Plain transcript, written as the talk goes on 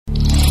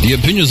The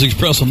opinions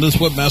expressed on this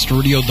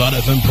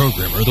WebmasterRadio.fm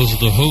program are those of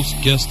the host,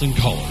 guests, and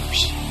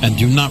callers, and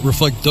do not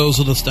reflect those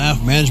of the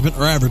staff, management,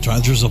 or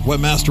advertisers of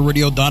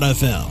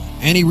WebmasterRadio.fm.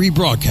 Any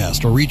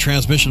rebroadcast or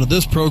retransmission of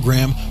this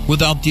program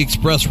without the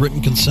express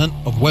written consent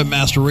of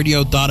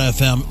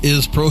WebmasterRadio.fm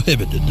is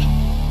prohibited.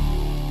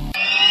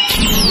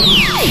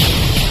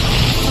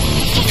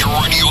 Your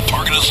radio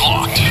target is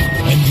locked,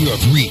 and you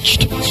have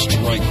reached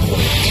strike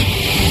point.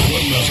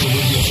 Webmaster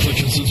Radio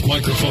stretches its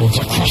microphones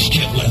across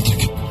the Atlantic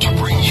to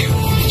bring you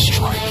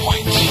Strike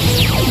Point.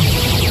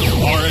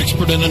 Our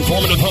expert and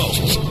informative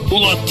hosts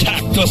will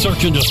attack the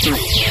search industry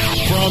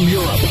from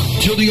Europe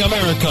to the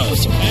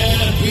Americas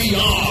and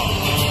beyond.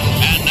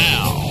 And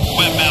now,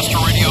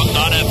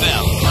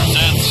 WebmasterRadio.fm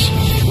presents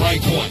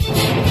Strike Point.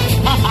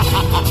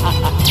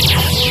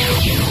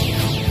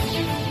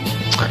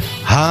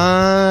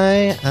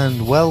 Hi,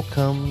 and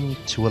welcome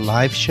to a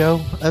live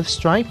show of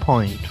Strike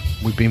Point.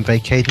 We've been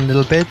vacating a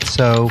little bit,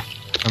 so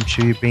I'm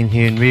sure you've been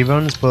hearing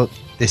reruns, but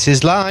this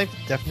is live,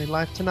 definitely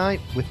live tonight,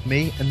 with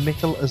me and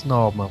Mikkel as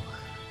normal.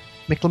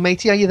 Mikkel,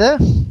 matey, are you there?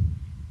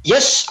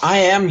 Yes, I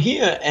am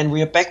here, and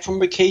we are back from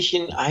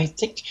vacation. I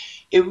think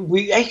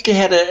we actually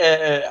had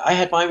I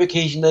had my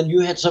vacation, then you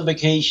had some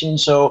vacation,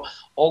 so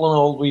all in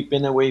all, we've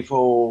been away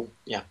for,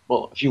 a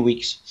few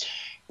weeks.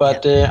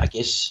 But I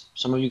guess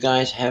some of you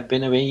guys have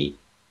been away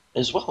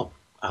as well.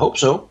 I hope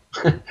so.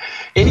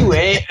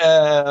 Anyway,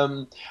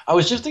 I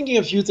was just thinking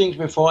a few things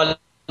before I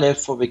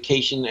left for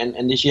vacation,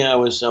 and this year I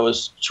was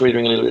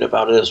twittering a little bit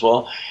about it as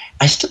well.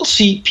 I still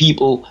see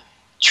people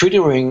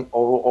twittering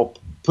or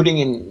putting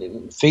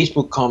in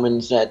Facebook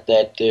comments that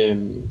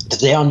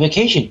they're on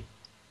vacation.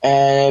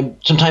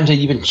 Sometimes they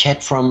even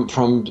chat from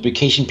the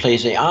vacation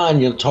place they are,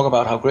 and you'll talk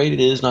about how great it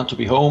is not to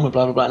be home and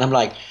blah blah blah. And I'm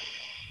like,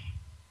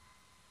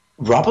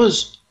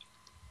 robbers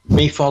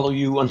may follow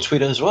you on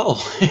Twitter as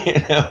well.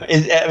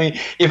 I mean,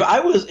 if I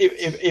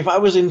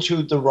was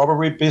into the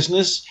robbery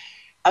business,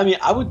 I mean,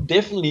 I would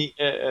definitely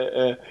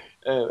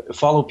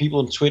follow people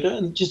on Twitter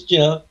and just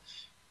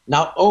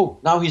now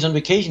he's on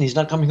vacation. He's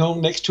not coming home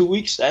next 2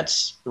 weeks.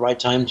 That's the right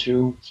time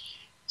to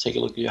take a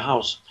look at your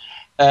house.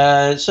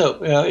 It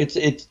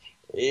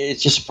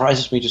just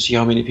surprises me to see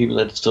how many people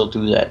that still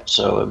do that.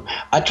 So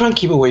I try and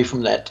keep away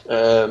from that.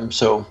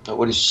 So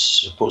nobody's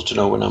supposed to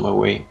know when I'm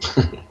away.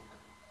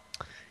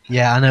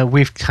 Yeah, I know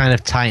we've kind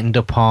of tightened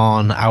up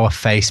on our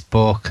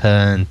Facebook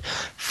and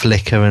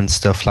Flickr and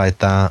stuff like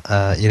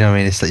that. You know what I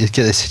mean? It's like you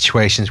get the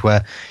situations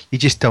where you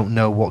just don't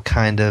know what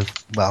kind of,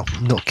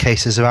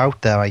 nutcases are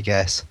out there, I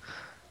guess.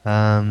 You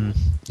know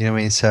what I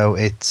mean? So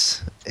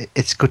it's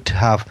good to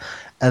have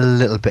a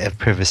little bit of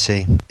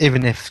privacy,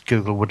 even if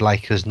Google would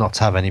like us not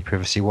to have any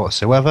privacy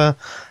whatsoever.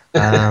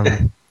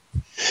 No,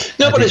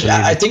 but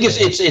I think it's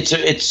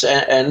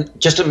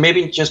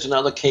maybe just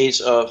another case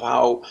of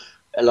how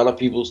a lot of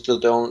people still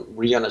don't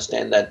really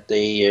understand that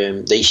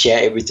they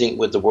share everything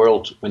with the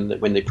world when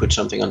they put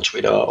something on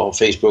Twitter or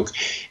Facebook.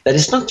 That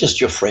it's not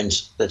just your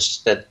friends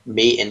that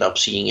may end up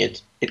seeing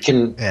it. It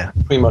can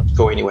pretty much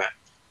go anywhere.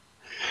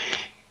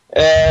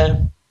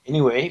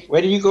 Anyway, where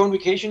did you go on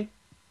vacation?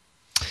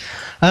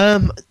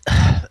 All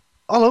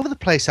over the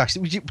place,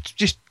 actually. We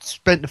just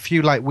spent a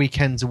few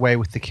weekends away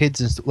with the kids,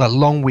 and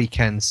long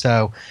weekends.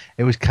 So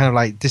it was kind of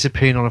like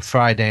disappearing on a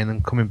Friday and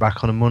then coming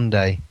back on a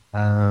Monday.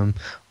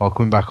 Or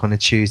coming back on a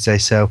Tuesday.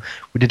 So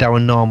we did our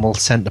normal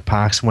centre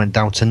parks and went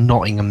down to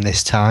Nottingham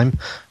this time,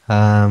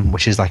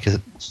 which is like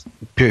a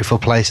beautiful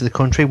place of the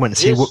country. Went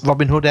to see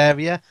Robin Hood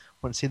area,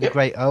 went to see the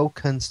Great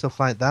Oak and stuff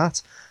like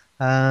that.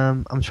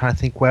 I'm trying to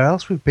think where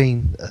else we've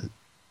been.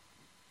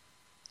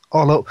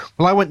 Well,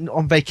 I went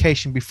on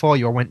vacation before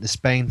you. I went to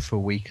Spain for a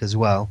week as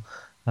well.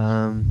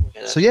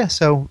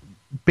 So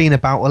been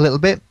about a little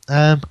bit,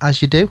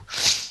 as you do.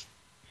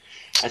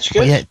 That's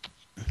good.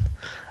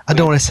 I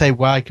don't want to say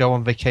where I go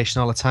on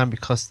vacation all the time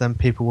because then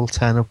people will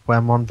turn up when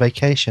I'm on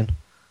vacation.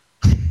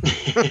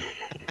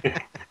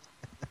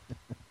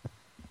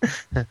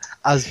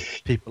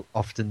 As people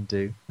often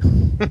do.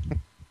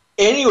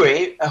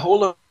 Anyway, a whole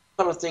lot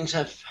of things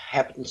have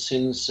happened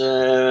since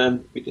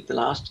we did the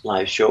last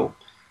live show.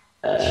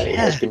 It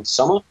has been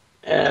summer,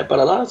 but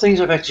a lot of things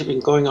have actually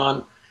been going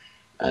on.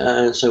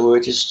 So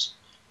we're just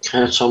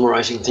kind of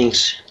summarizing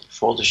things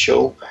for the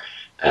show.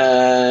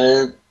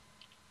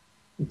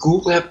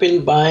 Google have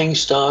been buying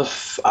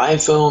stuff.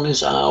 iPhone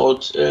is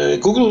out.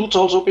 Google has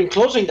also been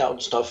closing down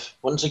stuff.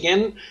 Once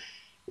again,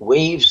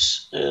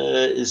 Waves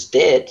is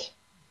dead.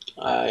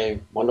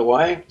 I wonder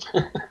why.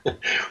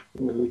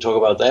 We'll talk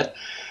about that.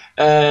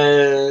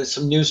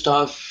 Some new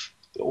stuff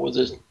over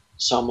the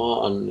summer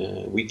on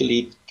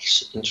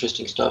WikiLeaks,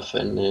 interesting stuff.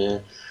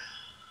 And,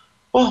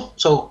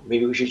 so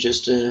maybe we should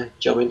just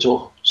jump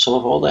into some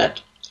of all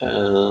that.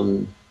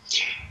 Or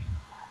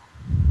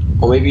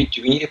maybe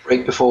do we need a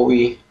break before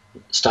we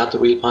start the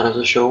real part of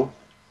the show?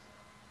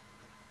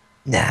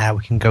 Nah,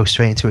 we can go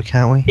straight into it,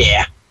 can't we?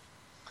 Yeah.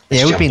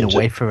 We've been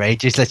away for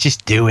ages. Let's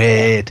just do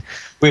it.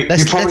 We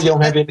probably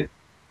don't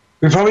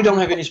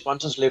have any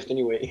sponsors left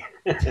anyway.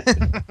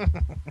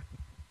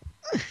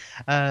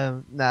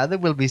 Nah, there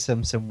will be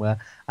some somewhere.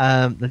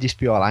 They'll just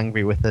be all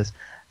angry with us.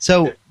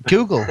 So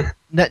Google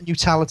net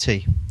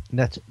neutrality,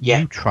 Yeah.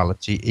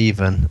 neutrality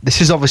even.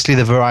 This is obviously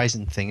the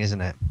Verizon thing,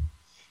 isn't it?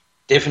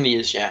 Definitely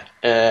is, yeah.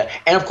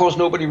 And of course,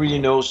 nobody really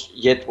knows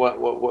yet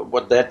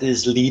what that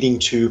is leading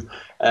to.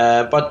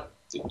 But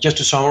just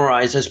to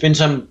summarize, there's been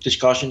some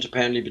discussions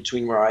apparently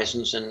between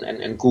Verizon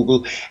and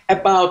Google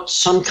about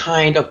some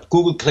kind of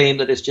Google claim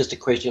that it's just a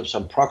question of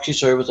some proxy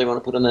servers they want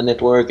to put on the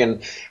network,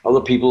 and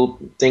other people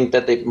think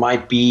that it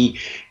might be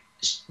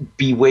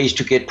ways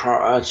to get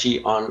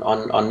priority on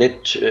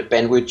net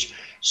bandwidth.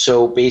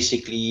 So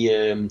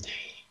basically,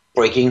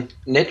 breaking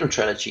net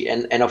neutrality.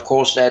 And of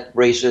course, that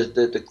raises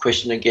the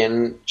question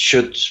again,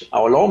 should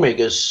our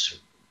lawmakers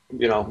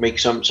make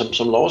some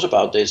laws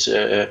about this?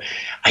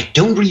 I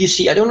don't really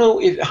see, I don't know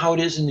how it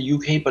is in the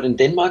UK, but in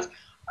Denmark,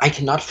 I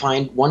cannot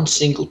find one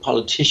single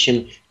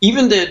politician,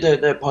 even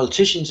the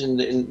politicians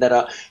that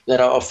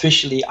are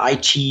officially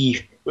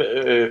IT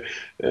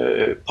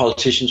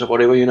politicians or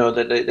whatever,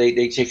 that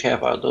they take care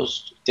about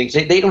those things.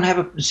 They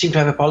don't seem to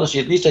have a policy.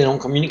 At least they don't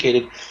communicate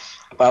it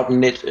about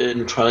net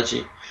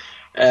neutrality.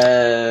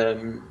 I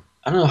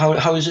don't know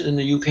how is it in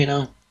the UK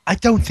now. I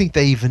don't think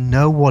they even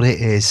know what it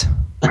is.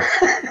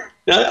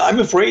 I'm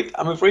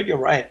afraid you're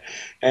right,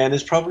 and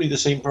it's probably the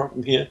same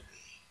problem here.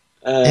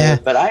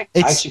 But I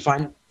actually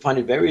find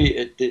it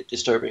very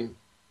disturbing.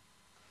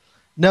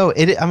 No,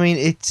 I mean,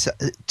 it's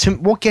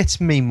what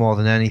gets me more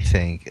than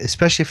anything,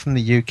 especially from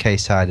the UK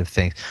side of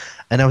things.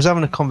 And I was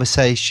having a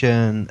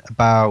conversation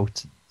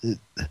about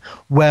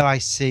where I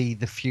see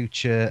the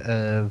future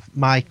of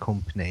my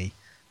company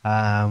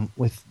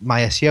with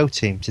my SEO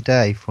team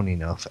today. Funny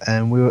enough,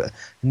 and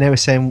they were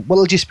saying, "Well,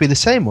 it'll just be the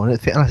same one." And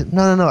I said,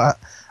 "No.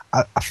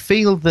 I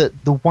feel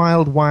that the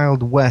wild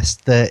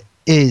west that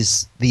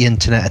is the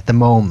internet at the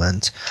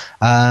moment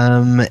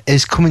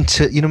is coming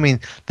to,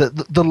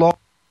 the law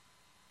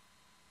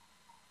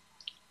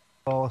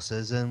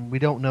forces, and we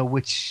don't know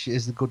which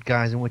is the good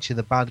guys and which are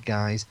the bad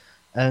guys,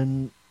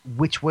 and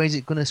which way is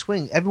it going to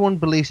swing. Everyone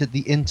believes that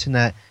the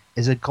internet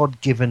is a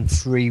God-given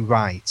free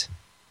right,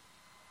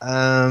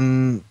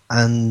 and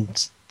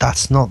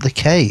that's not the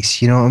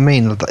case. You know what I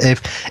mean?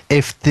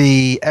 If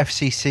the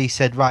FCC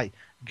said, right,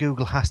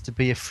 Google has to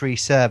be a free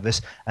service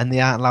and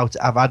they aren't allowed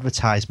to have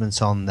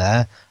advertisements on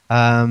there,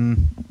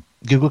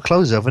 Google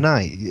closes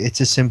overnight. It's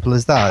as simple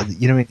as that.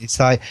 You know what I mean? It's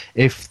like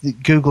if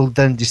Google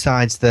then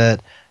decides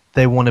that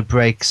they want to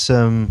break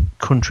some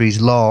countries'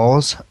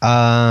 laws,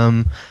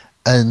 and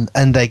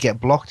they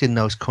get blocked in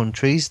those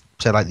countries,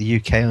 so like the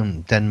UK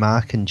and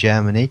Denmark and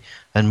Germany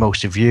and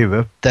most of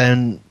Europe,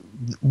 then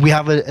we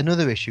have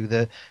another issue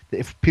that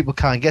if people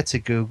can't get to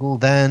Google,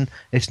 then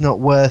it's not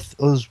worth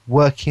us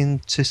working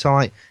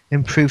to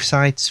improve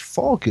sites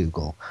for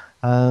Google.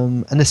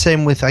 And the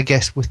same with, I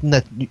guess, with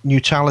net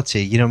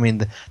neutrality. You know what I mean?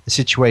 The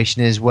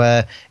situation is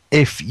where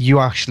if you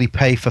actually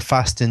pay for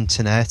fast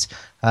internet,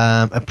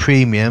 a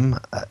premium,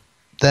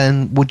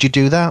 then would you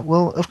do that?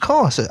 Well, of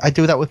course. I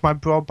do that with my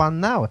broadband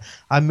now.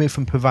 I move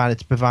from provider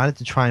to provider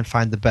to try and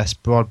find the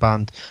best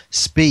broadband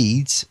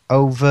speeds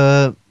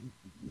over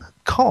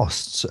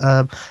costs.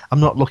 I'm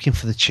not looking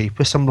for the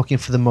cheapest. I'm looking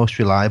for the most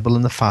reliable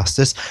and the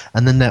fastest,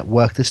 and the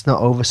network that's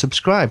not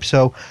oversubscribed.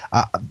 So,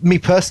 me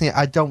personally,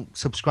 I don't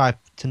subscribe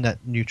to net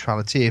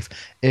neutrality.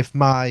 If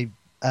my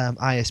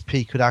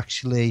ISP could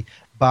actually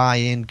buy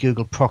in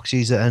Google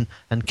proxies and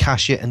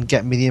cache it and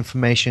get me the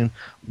information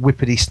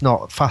whippity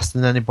snot faster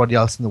than anybody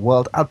else in the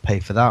world, I'd pay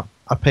for that.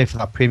 I'd pay for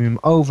that premium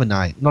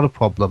overnight, not a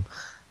problem.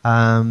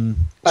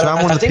 But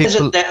I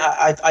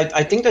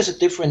think there's a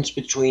difference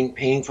between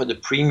paying for the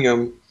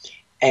premium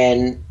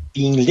and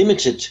being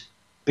limited,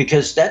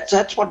 because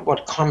that's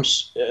what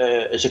comes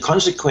as a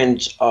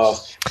consequence of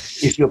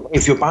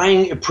if you're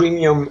buying a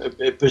premium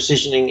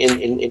positioning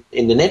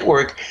in the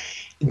network,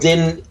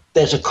 then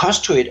there's a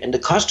cost to it, and the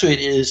cost to it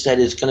is that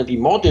it's going to be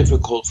more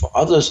difficult for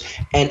others,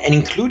 and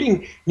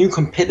including new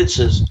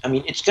competitors. I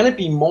mean, it's going to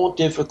be more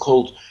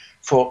difficult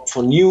for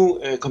new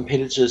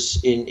competitors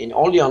in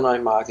all the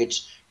online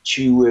markets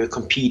to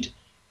compete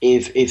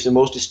if the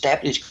most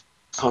established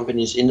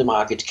companies in the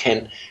market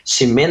can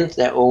cement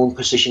their own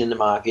position in the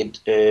market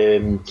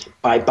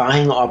by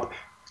buying up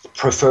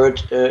preferred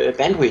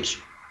bandwidth.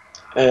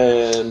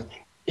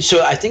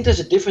 So I think there's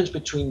a difference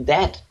between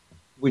that,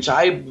 which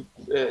I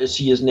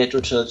see as net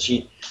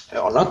neutrality,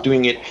 or not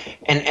doing it,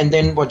 and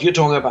then what you're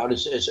talking about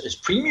is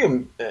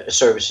premium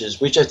services,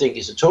 which I think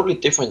is a totally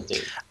different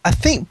thing. I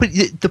think, but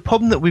the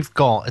problem that we've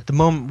got at the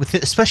moment, with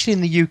it, especially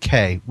in the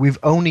UK, we've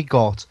only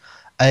got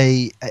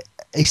a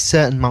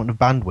certain amount of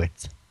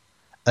bandwidth.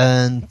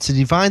 And to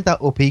divide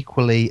that up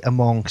equally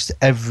amongst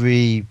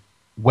every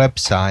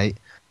website,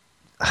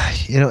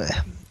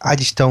 I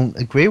just don't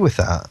agree with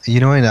that.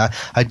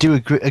 I do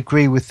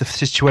agree with the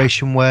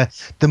situation where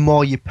the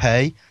more you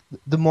pay,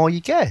 the more you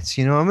get.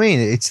 You know what I mean?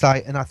 It's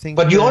like, and I think.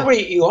 But you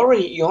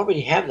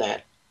already have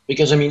that,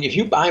 because I mean, if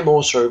you buy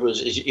more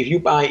servers, if you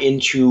buy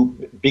into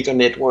bigger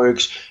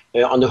networks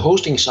on the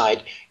hosting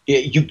side,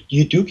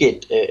 you do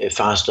get a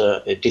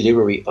faster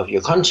delivery of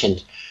your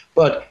content.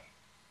 But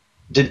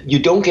you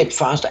don't get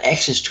faster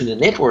access to the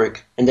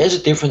network, and there's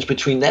a difference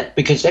between that,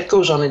 because that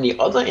goes on in the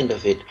other end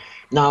of it.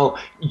 Now,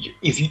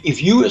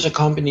 if you as a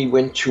company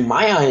went to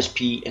my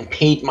ISP and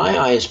paid my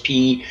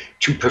ISP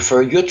to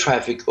prefer your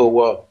traffic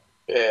over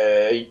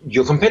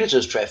your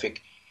competitor's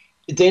traffic,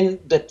 then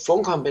that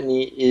phone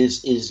company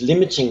is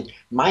limiting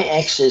my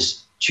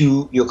access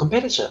to your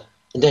competitor,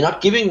 and they're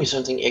not giving me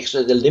something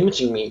extra. They're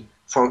limiting me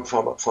from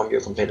your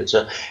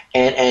competitor,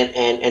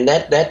 and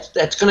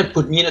that's going to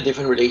put me in a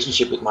different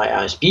relationship with my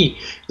ISP.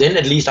 Then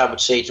at least I would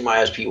say to my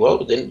ISP, well,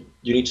 but then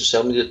you need to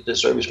sell me the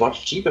service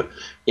much cheaper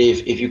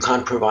if you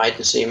can't provide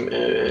the same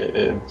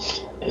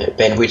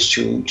bandwidth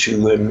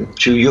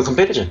to your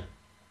competitor.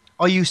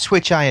 Or you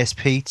switch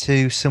ISP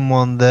to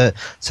someone that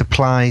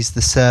supplies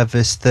the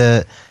service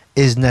that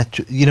is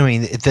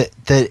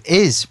that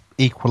is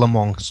equal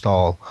amongst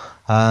all.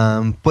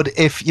 But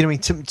if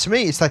to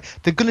me, it's like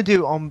they're going to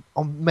do it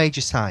on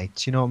major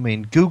sites. You know what I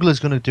mean? Google is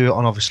going to do it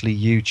on obviously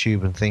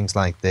YouTube and things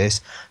like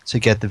this to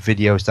get the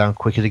videos down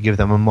quicker, to give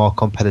them a more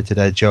competitive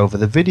edge over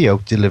the video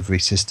delivery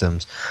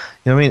systems.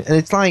 You know what I mean? And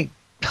it's like,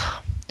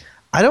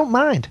 I don't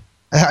mind.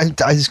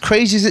 As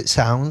crazy as it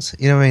sounds,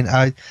 you know what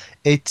I mean?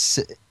 It's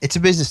a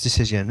business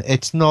decision.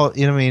 It's not,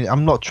 you know what I mean?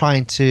 I'm not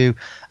trying to.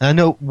 And I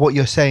know what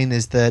you're saying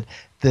is that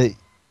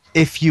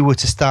if you were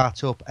to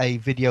start up a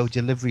video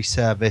delivery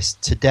service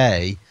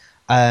today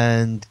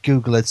and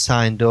Google had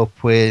signed up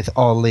with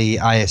all the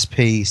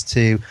ISPs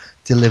to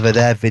deliver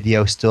their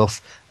video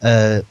stuff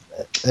at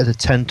a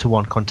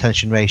 10-to-1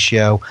 contention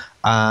ratio,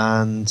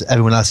 and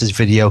everyone else's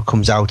video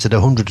comes out at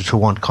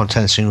 100-to-1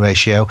 contention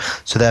ratio,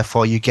 so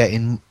therefore you're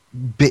getting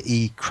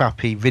bitty,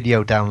 crappy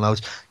video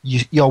downloads,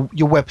 your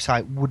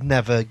website would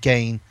never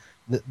gain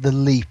the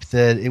leap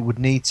that it would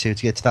need to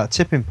get to that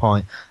tipping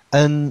point.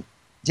 And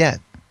yeah,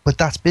 but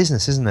that's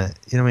business, isn't it?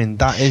 You know what I mean?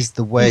 That is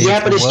the way.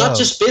 Yeah, but it's not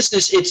just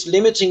business. It's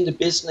limiting the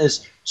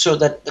business so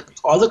that the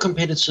other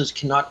competitors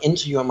cannot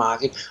enter your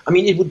market. I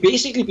mean, it would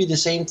basically be the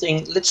same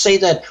thing. Let's say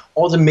that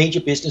all the major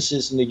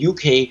businesses in the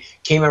UK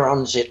came around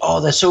and said, oh,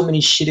 there's so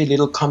many shitty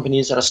little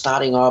companies that are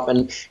starting up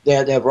and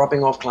they're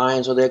robbing off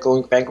clients, or they're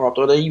going bankrupt,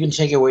 or they even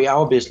take away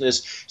our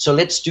business. So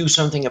let's do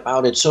something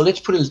about it. So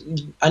let's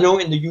I know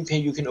in the UK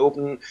you can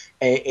open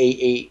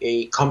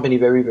a company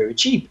very, very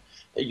cheap.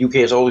 UK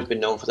has always been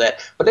known for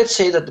that. But let's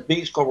say that the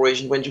biggest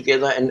corporation went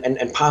together and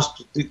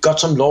got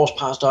some laws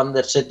passed on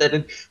that said that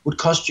it would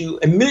cost you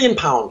 £1 million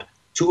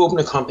to open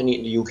a company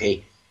in the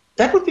UK.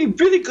 That would be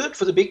really good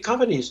for the big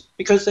companies,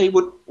 because they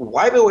would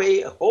wipe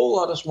away a whole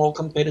lot of small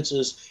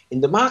competitors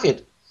in the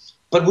market.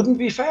 But wouldn't it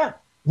be fair?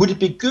 Would it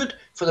be good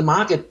for the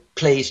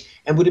marketplace,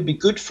 and would it be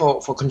good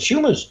for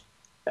consumers?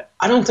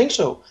 I don't think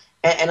so.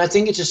 And I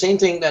think it's the same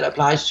thing that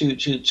applies to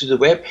the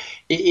web.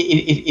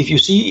 If you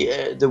see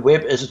the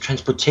web as a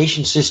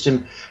transportation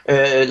system,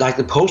 like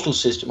the postal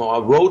system or a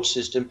road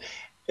system,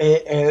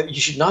 you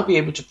should not be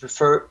able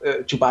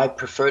to buy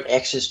preferred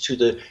access to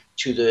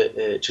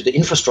the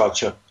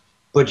infrastructure.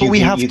 But we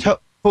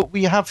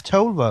have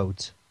toll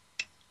roads.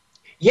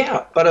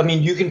 Yeah, but I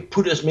mean, you can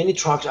put as many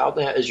trucks out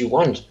there as you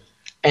want,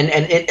 and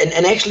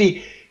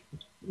actually,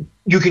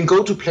 you can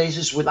go to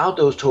places without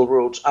those toll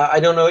roads. I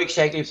don't know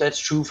exactly if that's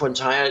true for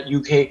entire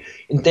UK.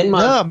 In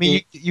Denmark, no, I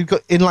mean you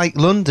got in like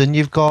London,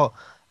 you've got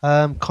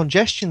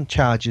congestion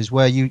charges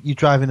where you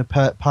drive in a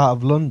part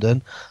of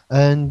London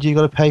and you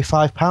got to pay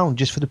 £5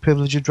 just for the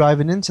privilege of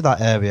driving into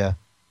that area.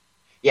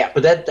 Yeah,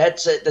 but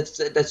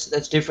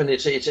that's different.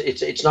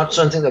 It's not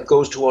something that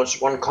goes towards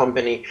one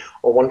company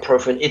or one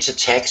person. It's a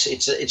tax.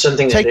 It's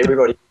something that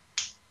everybody.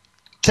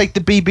 Take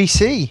the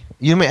BBC.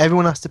 You know what I mean?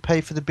 Everyone has to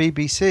pay for the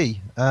BBC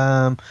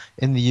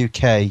in the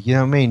UK. You know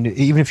what I mean?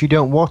 Even if you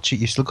don't watch it,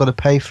 you still got to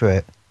pay for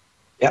it.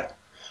 Yeah,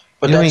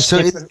 but you that's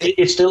different.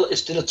 It's still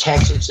a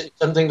tax. It's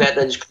something that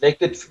is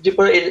connected.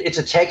 But it's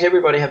a tax.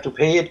 Everybody have to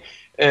pay it,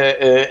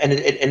 and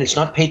it's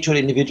not paid to an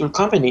individual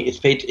company. It's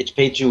paid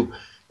to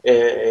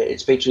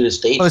the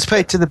state. Well, it's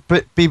paid to the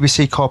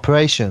BBC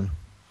Corporation.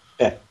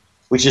 Yeah,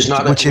 which is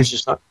not a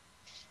commercial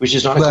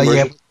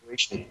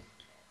corporation.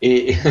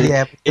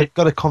 Yeah, they've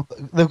got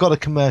a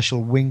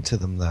commercial wing to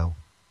them, though.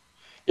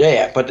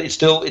 Yeah, but it's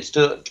still.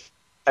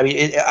 I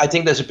mean, I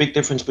think there's a big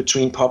difference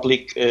between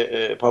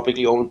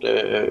publicly owned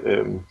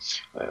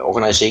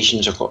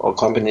organizations or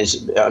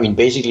companies. I mean,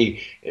 basically,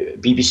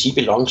 BBC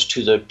belongs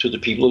to the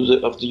people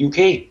of the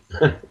UK,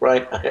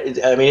 right?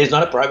 I mean, it's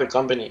not a private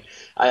company.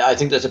 I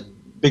think there's a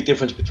big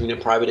difference between a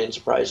private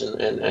enterprise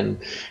and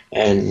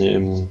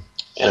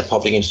a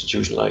public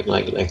institution like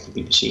the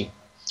BBC.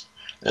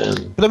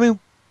 But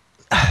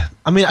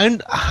I mean,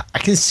 I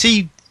can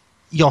see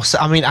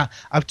I mean,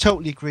 I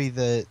totally agree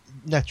that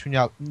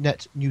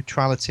net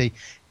neutrality,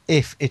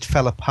 if it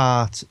fell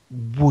apart,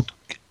 would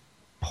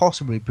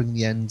possibly bring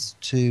the end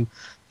to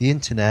the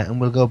internet,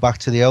 and we'll go back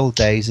to the old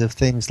days of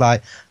things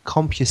like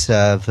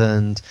CompuServe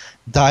and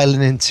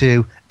dialing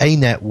into a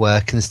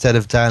network instead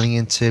of dialing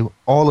into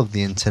all of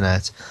the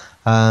internet.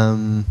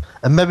 And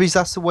maybe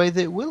that's the way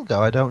that it will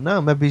go. I don't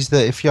know. Maybe it's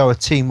that if you're a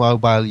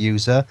T-Mobile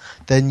user,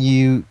 then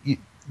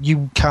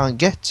you can't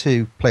get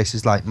to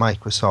places like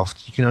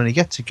Microsoft. You can only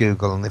get to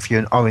Google, and if you're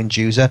an Orange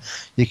user,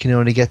 you can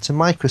only get to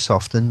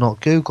Microsoft and not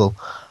Google.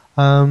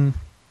 I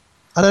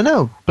don't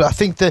know, but I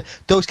think that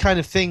those kind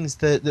of things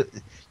that you know,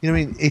 what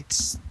I mean,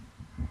 it's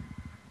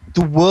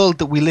the world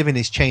that we live in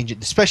is changing,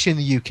 especially in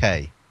the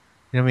UK.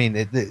 You know what I mean?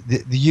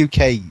 The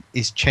UK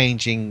is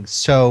changing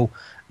so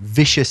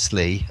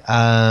viciously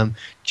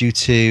due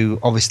to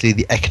obviously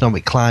the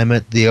economic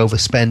climate, the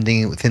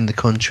overspending within the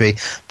country,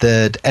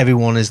 that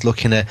everyone is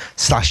looking at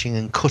slashing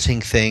and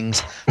cutting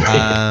things.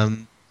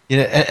 You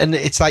know, and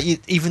it's like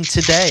even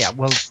today,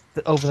 well,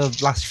 over the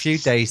last few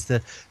days,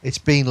 it's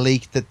been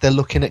leaked that they're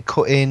looking at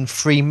cutting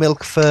free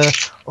milk for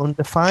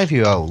under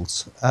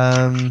 5-year-olds. You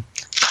know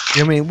what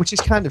I mean? Which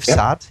is kind of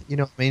sad. You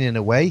know what I mean? In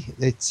a way,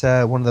 it's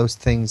one of those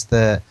things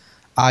that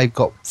I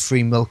got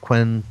free milk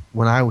when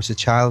I was a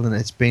child, and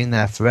it's been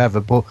there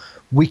forever. But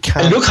we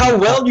can't. And look how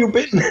well you've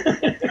been.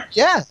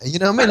 Yeah, you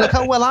know what I mean. Look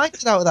how well I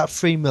did out of that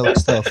free milk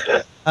stuff.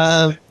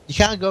 You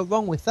can't go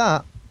wrong with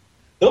that.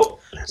 Nope.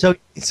 So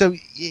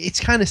it's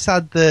kind of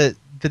sad that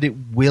it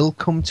will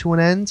come to an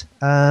end.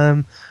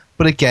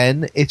 But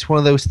again, it's one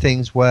of those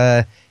things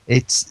where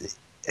it's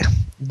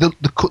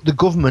the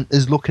government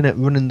is looking at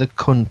running the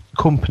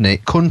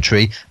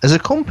country as a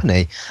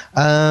company.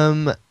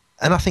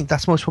 And I think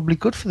that's most probably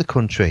good for the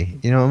country.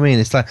 You know what I mean?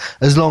 It's like,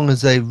 as long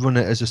as they run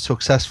it as a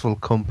successful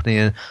company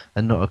and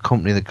not a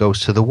company that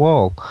goes to the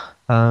wall.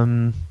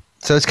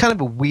 So it's kind of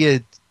a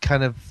weird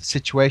kind of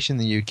situation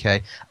in the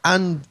UK.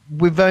 And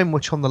we're very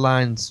much on the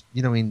lines,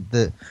 you know what I mean,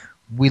 that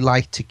we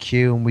like to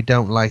queue and we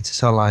don't like to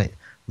sort of like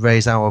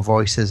raise our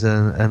voices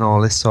and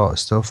all this sort of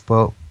stuff.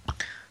 But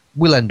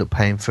we'll end up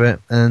paying for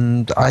it.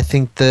 And I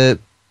think that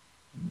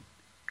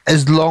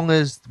as long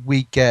as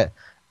we get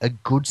a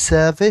good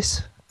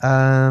service,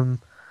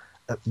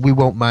 we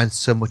won't mind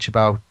so much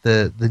about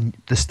the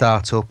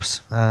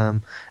startups.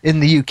 In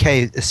the UK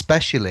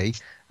especially,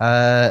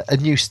 a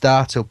new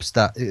startup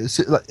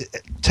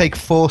take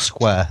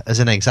Foursquare as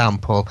an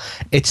example.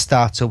 It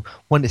starts up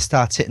when it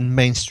starts hitting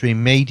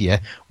mainstream media.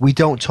 We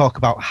don't talk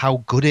about how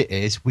good it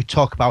is. We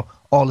talk about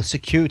all the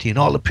security and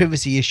all the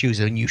privacy issues,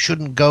 and you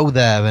shouldn't go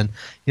there. And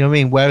you know what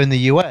I mean. Where in the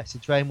US,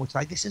 it's very much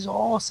like, this is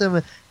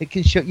awesome. It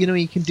can show, you know,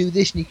 you can do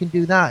this and you can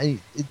do that.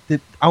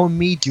 Our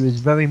media is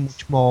very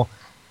much more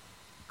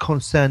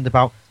concerned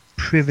about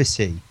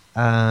privacy,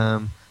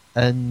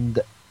 and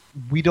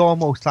we'd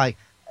almost like,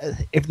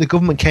 if the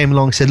government came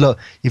along and said, look,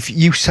 if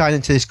you sign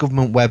into this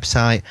government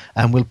website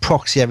and we'll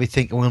proxy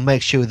everything and we'll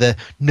make sure that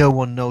no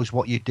one knows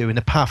what you're doing,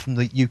 apart from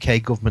the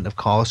UK government, of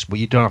course, but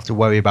you don't have to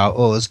worry about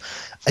us,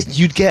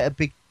 you'd get a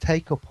big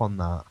take-up on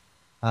that.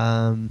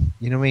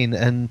 You know what I mean?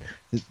 And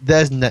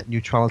there's net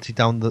neutrality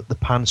down the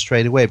pan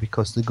straight away,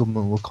 because the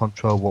government will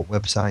control what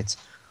websites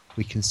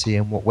we can see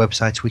and what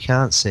websites we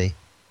can't see.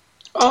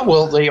 Oh,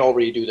 well, they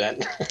already do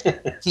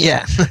that.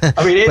 Yeah.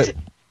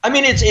 I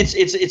mean,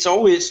 it's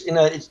always, you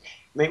know,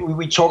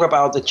 we talk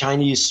about the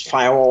Chinese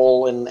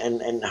firewall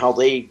and how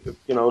they,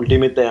 you know,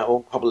 limit their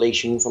own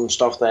population from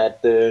stuff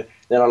that they're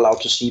not allowed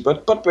to see.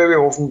 But very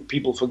often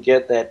people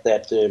forget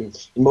that in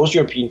most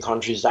European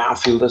countries there are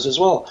filters as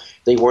well.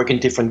 They work in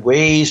different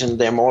ways and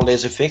they're more or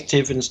less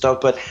effective and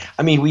stuff. But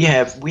I mean, we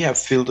have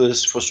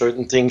filters for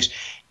certain things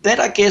that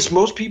I guess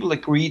most people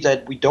agree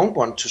that we don't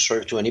want to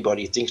serve to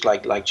anybody. Things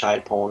like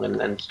child porn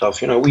and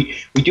stuff. You know, we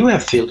do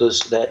have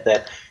filters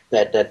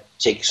that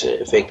takes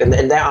effect, and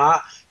there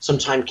are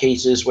sometimes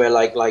cases where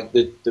like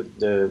the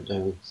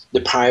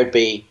Pirate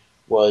Bay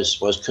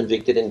was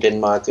convicted in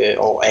Denmark,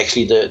 or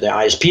actually the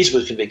ISPs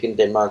was convicted in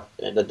Denmark,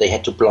 that they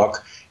had to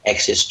block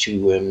access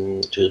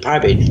to the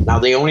Pirate Bay. Now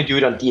they only do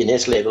it on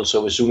DNS level,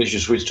 so as soon as you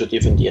switch to a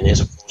different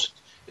DNS, of course,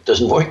 it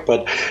doesn't work.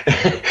 But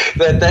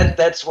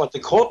that's what the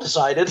court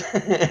decided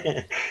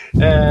to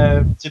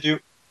do.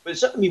 But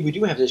certainly we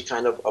do have this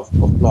kind of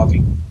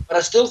blocking. But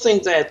I still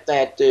think that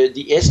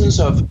the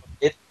essence of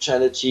net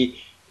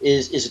neutrality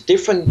is a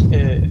different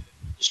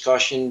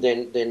discussion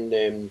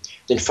than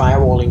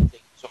firewalling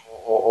things,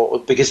 or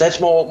because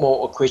that's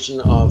more a question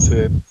of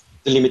the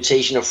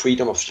limitation of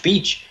freedom of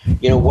speech.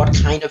 You know, what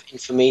kind of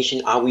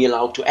information are we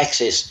allowed to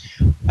access,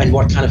 and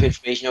what kind of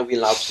information are we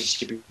allowed to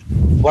distribute?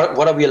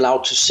 What are we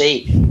allowed to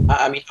say?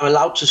 I mean, I'm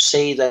allowed to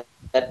say that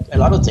a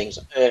lot of things.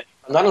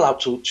 I'm not allowed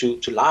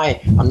to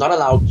lie. I'm not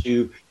allowed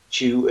to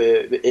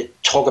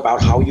talk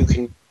about how you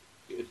can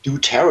do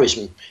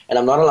terrorism, and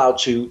I'm not allowed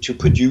to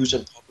produce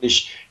and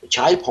publish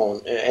child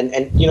porn.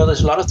 And you know,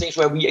 there's a lot of things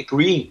where we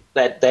agree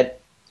that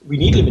we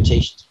need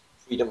limitations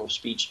on freedom of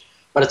speech.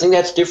 But I think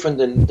that's different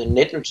than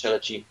net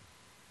neutrality,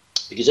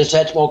 because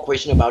that's more a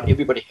question about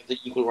everybody have the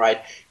equal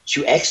right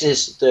to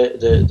access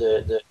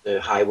the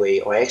highway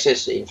or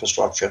access the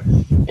infrastructure.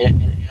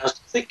 And I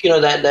think, you know,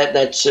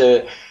 that's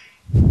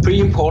pretty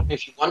important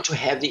if you want to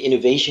have the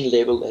innovation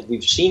level that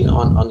we've seen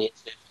on the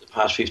internet for the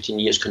past 15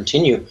 years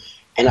continue.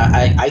 And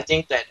I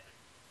think that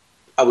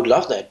I would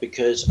love that,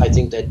 because I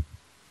think that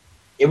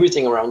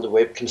everything around the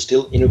web can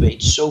still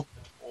innovate so much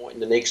more in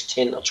the next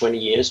 10 or 20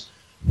 years,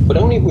 but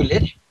only if we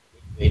let it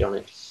innovate on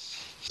it.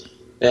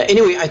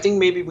 Anyway, I think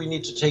maybe we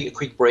need to take a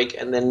quick break,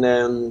 and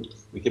then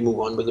we can move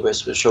on with the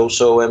rest of the show.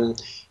 So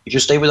if you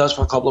stay with us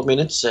for a couple of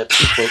minutes,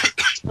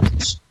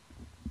 please.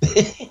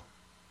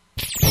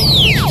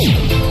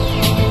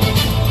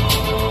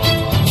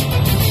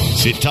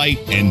 Sit tight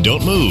and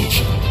don't move.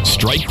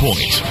 Strike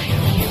Point.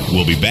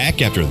 We'll be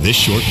back after this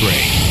short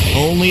break.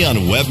 Only on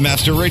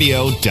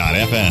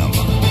webmasterradio.fm.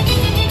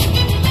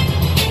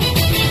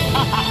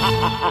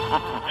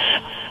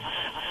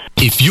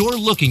 If you're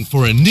looking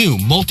for a new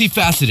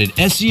multifaceted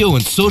SEO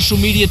and social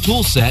media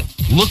toolset,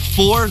 look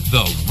for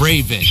the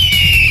Raven.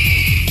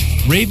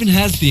 Raven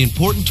has the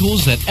important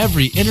tools that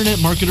every internet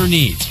marketer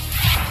needs.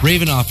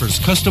 Raven offers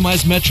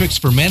customized metrics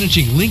for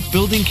managing link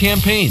building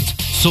campaigns,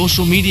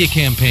 social media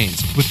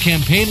campaigns, with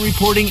campaign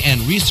reporting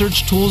and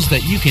research tools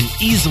that you can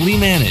easily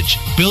manage.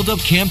 Build up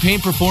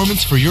campaign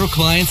performance for your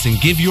clients and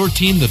give your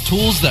team the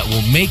tools that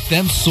will make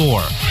them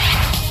soar.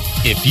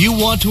 If you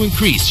want to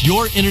increase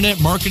your internet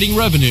marketing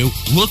revenue,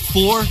 look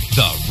for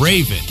the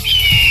Raven.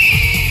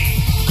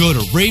 Go to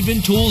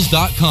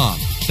raventools.com.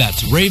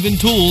 That's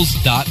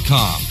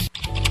raventools.com.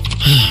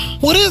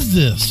 What is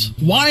this?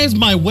 Why is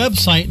my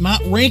website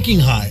not ranking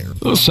higher?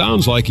 Well,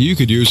 sounds like you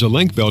could use a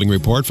link building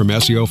report from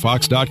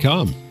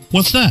SEOFox.com.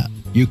 What's that?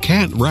 You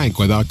can't rank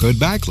without good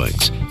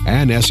backlinks.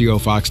 And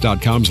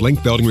SEOFox.com's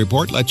link building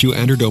report lets you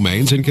enter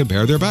domains and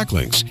compare their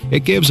backlinks.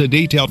 It gives a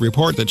detailed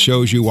report that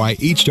shows you why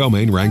each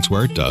domain ranks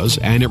where it does,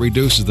 and it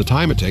reduces the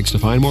time it takes to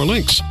find more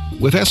links.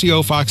 With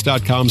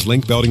SEOFox.com's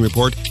link building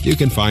report, you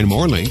can find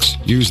more links,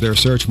 use their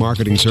search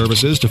marketing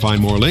services to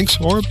find more links,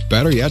 or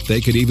better yet,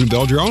 they could even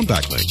build your own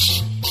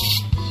backlinks.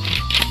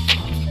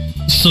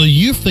 So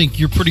you think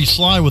you're pretty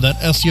sly with that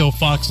SEO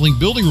Fox link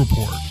building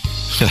report?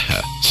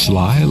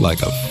 Sly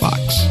like a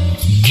fox.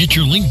 Get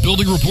your link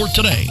building report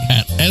today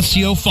at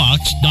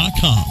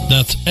SEOFox.com.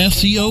 That's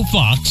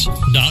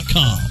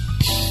SEOFox.com.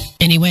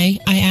 Anyway,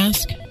 I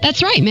ask?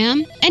 That's right,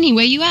 ma'am. Any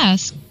way you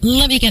ask.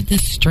 Let me get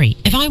this straight.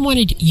 If I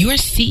wanted your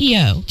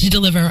CEO to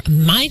deliver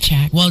my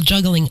check while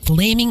juggling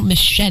flaming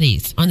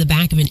machetes on the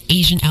back of an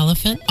Asian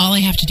elephant, all I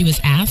have to do is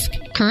ask?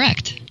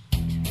 Correct.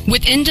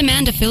 With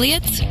in-demand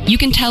affiliates, you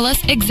can tell us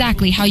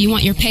exactly how you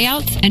want your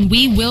payouts, and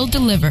we will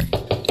deliver.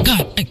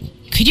 God,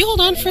 could you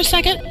hold on for a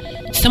second?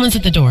 Someone's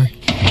at the door.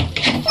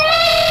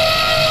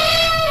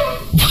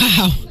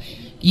 Wow,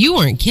 you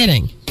weren't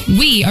kidding.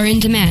 We are in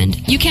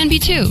demand. You can be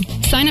too.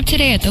 Sign up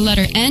today at the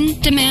letter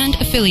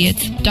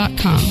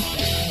ndemandaffiliates.com.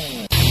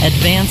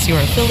 Advance your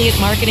affiliate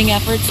marketing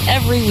efforts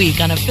every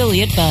week on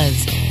Affiliate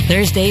Buzz.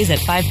 Thursdays at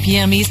 5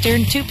 p.m.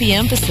 Eastern, 2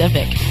 p.m.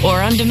 Pacific.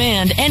 Or on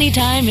demand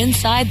anytime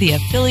inside the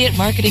Affiliate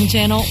Marketing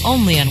Channel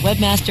only on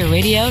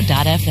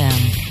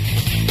webmasterradio.fm.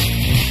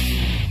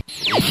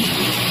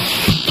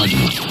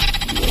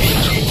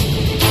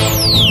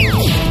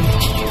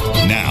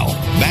 Now,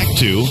 back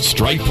to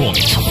Strike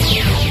Point.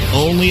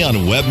 Only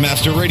on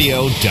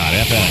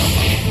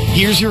webmasterradio.fm.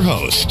 Here's your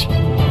host.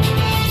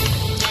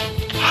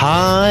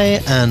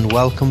 Hi, and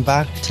welcome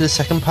back to the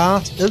second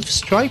part of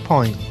Strike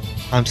Point.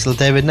 I'm still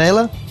David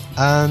Naylor,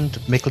 and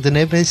Mikkel de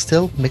Nib is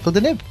still Mikkel de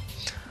Nib.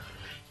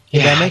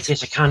 Yeah, I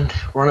guess I can't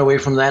run away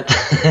from that.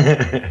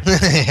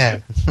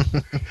 Yeah.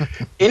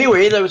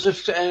 Anyway, there was a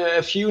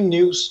few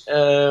news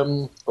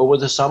over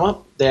the summer.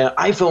 The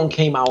iPhone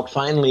came out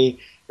finally.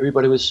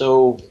 Everybody was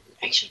so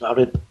anxious about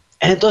it,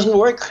 and it doesn't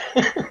work.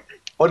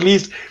 Or at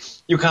least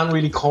you can't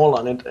really call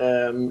on it.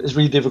 It's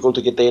really difficult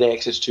to get data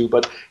access to,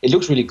 but it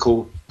looks really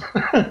cool.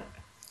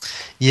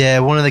 Yeah,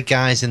 one of the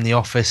guys in the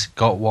office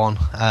got one,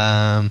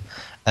 and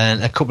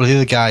a couple of the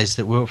other guys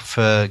that were up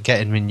for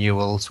getting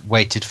renewals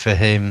waited for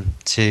him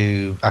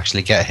to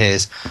actually get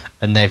his,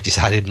 and they've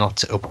decided not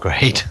to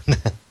upgrade.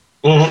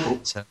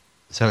 Mm-hmm.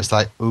 So it's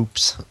like,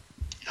 oops.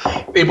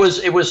 It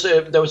was there was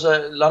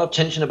a lot of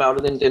tension about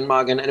it in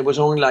Denmark, and it was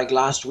only like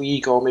last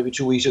week or maybe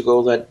 2 weeks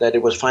ago that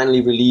it was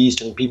finally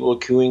released, and people were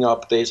queuing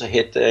up days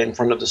ahead in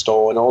front of the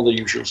store and all the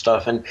usual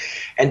stuff. But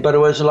there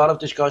was a lot of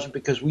discussion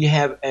because we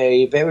have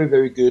a very,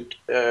 very good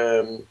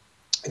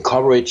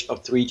coverage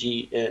of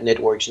 3G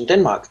networks in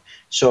Denmark.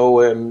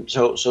 So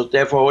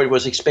therefore it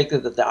was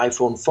expected that the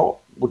iPhone 4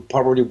 would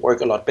probably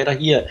work a lot better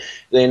here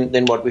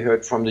than what we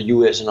heard from the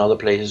US and other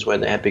places where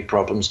they had big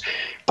problems.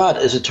 But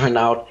as it turned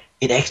out,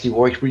 it actually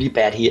works really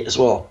bad here as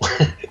well.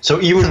 So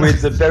even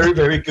with the very,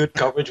 very good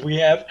coverage we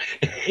have,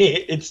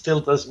 it still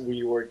doesn't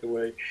really work the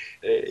way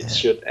it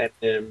should.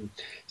 And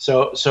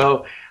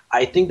so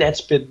I think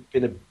that's been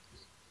a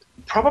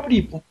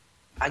probably,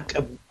 I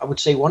would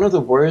say, one of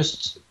the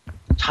worst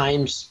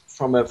times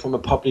from a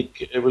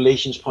public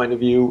relations point of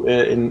view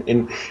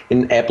in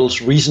Apple's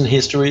recent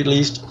history, at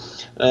least.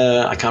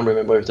 I can't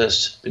remember if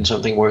there's been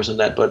something worse than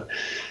that, but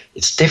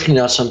it's definitely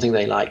not something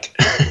they like.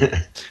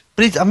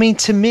 But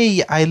to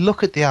me, I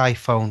look at the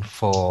iPhone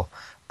 4,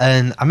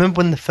 and I remember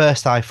when the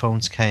first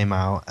iPhones came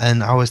out,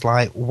 and I was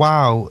like,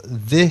 wow,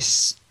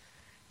 this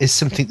is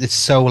something that's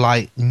so,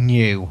 like,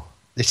 new.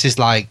 This is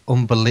like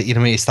unbelievable. You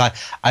know what I mean? It's like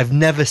I've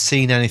never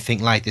seen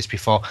anything like this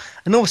before.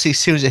 And obviously, as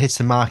soon as it hits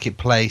the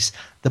marketplace,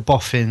 the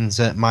boffins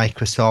at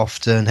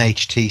Microsoft and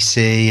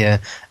HTC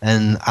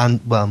and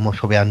well, most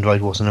probably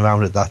Android wasn't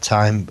around at that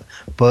time,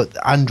 but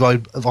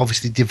Android have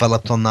obviously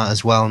developed on that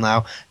as well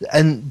now.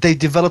 And they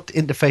developed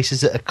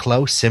interfaces that are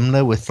close,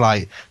 similar, with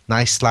like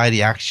nice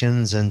slidey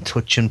actions and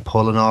touch and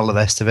pull and all the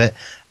rest of it.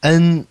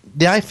 And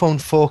the iPhone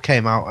 4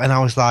 came out, and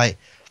I was like,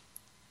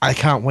 I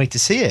can't wait to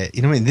see it.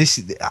 You know what I mean?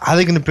 Are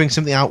they going to bring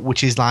something out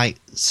which is like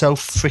so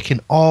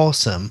freaking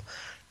awesome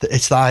that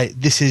it's like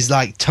this is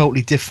like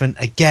totally different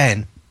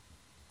again?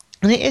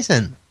 And it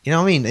isn't. You know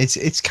what I mean?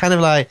 It's kind of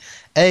like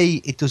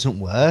A, it doesn't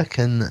work,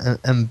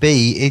 and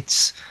B,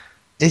 it's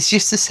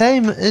just the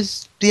same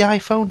as the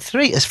iPhone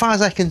 3 as far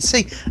as I can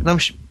see. And I'm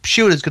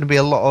sure there's going to be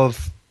a lot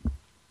of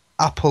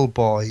Apple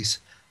boys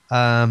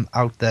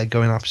out there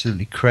going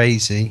absolutely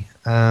crazy.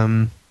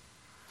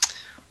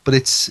 But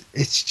it's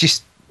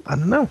just, I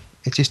don't know.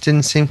 It just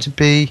didn't seem to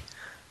be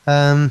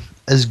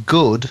as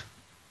good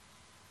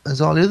as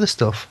all the other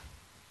stuff.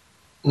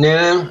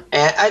 No,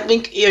 I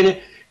think,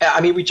 I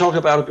mean, we talked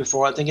about it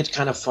before. I think it's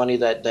kind of funny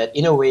that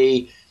in a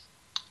way,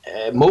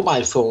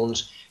 mobile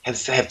phones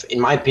have, in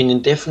my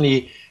opinion,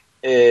 definitely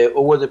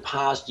over the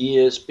past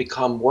years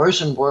become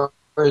worse and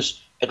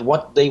worse at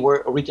what they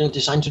were originally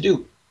designed to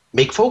do: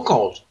 make phone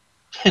calls.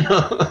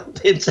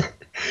 But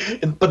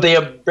they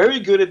are very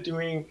good at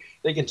doing.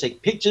 They can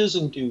take pictures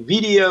and do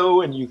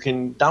video, and you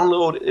can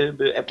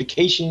download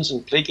applications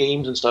and play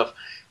games and stuff.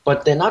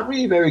 But they're not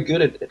really very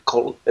good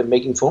at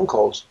making phone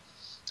calls.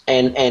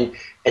 And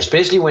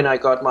especially when I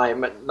got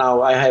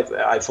now I have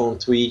iPhone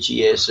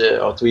 3GS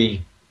or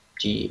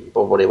 3G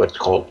or whatever it's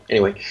called.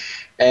 Anyway,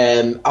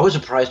 I was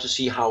surprised to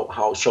see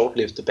how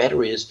short-lived the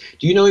battery is.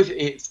 Do you know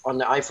if on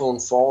the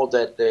iPhone 4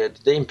 that did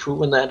they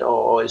improve on that,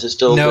 or is it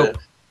still the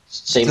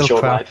same still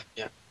short life?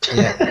 Yeah.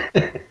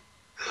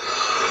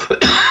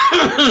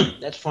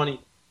 That's funny.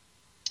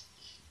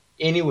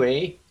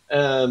 Anyway,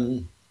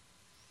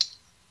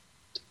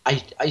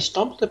 I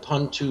stumbled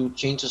upon, to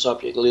change the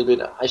subject a little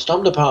bit, I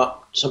stumbled upon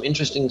some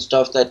interesting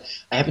stuff that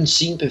I haven't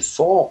seen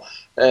before.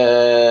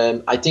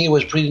 I think it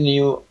was pretty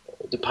new,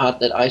 the part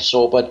that I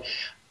saw, but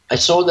I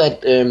saw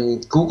that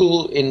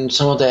Google, in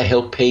some of their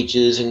help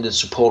pages in the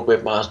support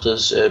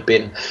webmasters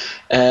bin,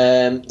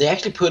 they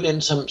actually put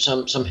in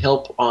some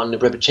help on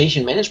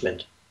reputation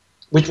management,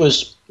 which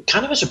was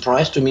kind of a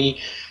surprise to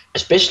me,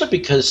 especially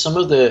because some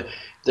of the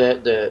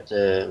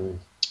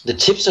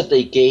tips that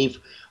they gave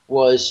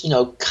was,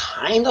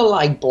 kind of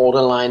like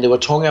borderline. They were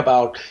talking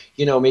about,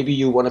 maybe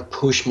you want to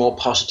push more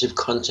positive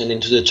content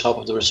into the top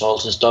of the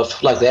results and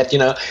stuff like that,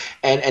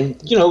 and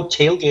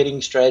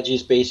tailgating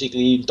strategies,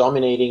 basically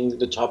dominating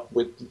the top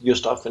with your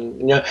stuff.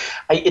 And,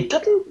 it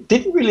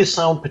didn't really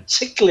sound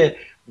particularly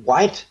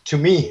white to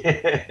me,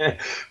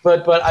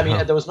 but I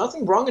mean, there was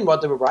nothing wrong in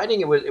what they were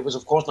writing. It was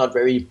of course not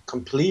very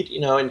complete,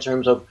 in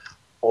terms of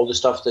all the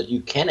stuff that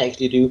you can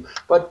actually do.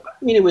 But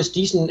I mean, it was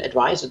decent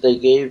advice that they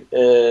gave.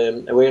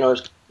 Where I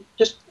was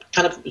just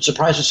kind of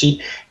surprised to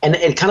see, and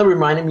it kind of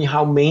reminded me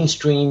how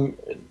mainstream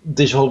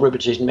this whole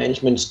reputation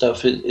management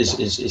stuff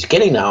is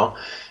getting now.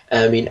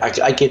 I mean,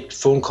 I get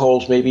phone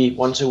calls maybe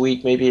once a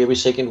week, maybe every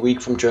second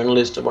week, from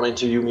journalists that want to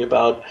interview me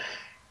about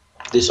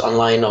this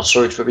online or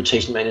search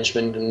reputation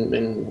management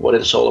and what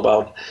it's all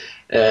about.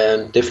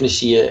 Definitely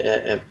see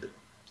a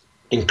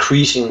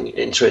increasing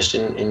interest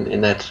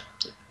in that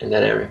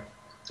area.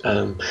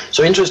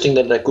 So interesting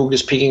that Google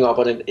is picking up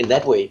on it in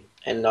that way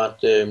and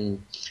not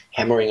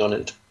hammering on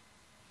it.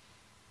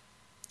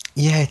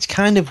 Yeah, it's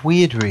kind of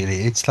weird,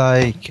 really. It's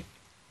like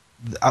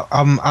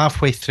I'm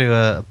halfway through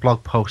a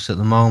blog post at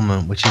the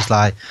moment, which is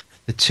like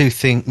the two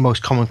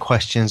most common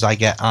questions I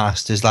get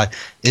asked is like,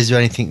 is there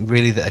anything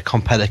really that a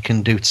competitor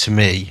can do to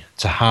me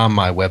to harm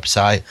my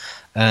website?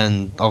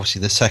 And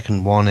obviously the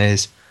second one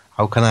is,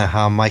 how can I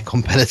harm my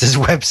competitor's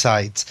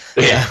website?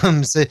 Yeah.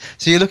 So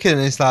you look at it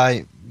and it's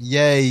like,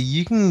 yeah,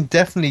 you can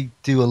definitely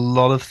do a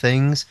lot of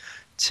things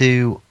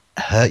to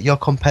hurt your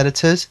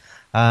competitors.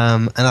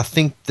 And I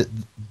think that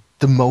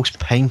the most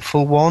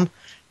painful one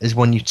is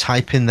when you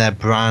type in their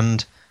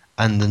brand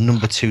and the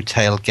number 2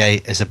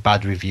 tailgate as a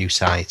bad review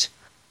site,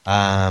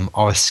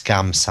 or a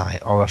scam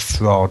site or a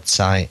fraud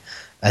site,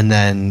 and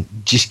then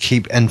just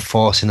keep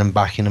enforcing and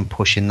backing and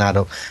pushing that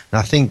up. And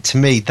I think, to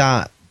me,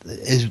 that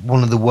is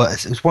one of the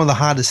worst. It's one of the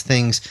hardest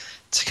things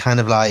to kind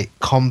of like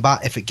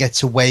combat if it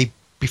gets away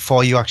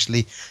before you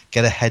actually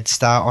get a head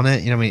start on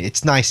it. You know what I mean?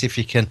 It's nice if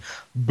you can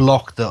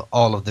block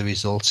all of the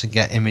results and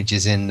get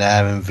images in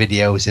there and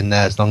videos in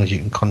there, as long as you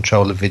can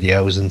control the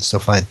videos and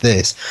stuff like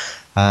this.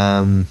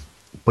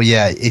 But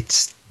yeah,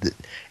 it's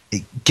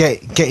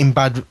getting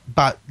bad. You know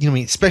what I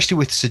mean? Especially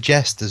with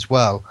suggest as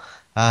well.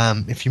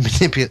 If you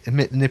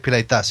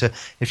manipulate that, so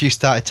if you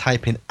started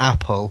typing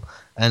Apple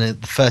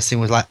and the first thing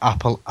was like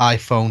Apple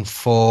iPhone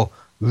 4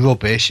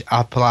 rubbish,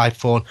 Apple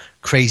iPhone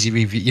crazy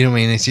review, you know what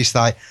I mean? It's just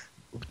like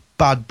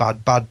bad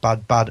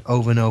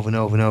over and over and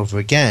over and over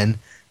again.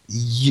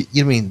 You know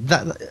what I mean?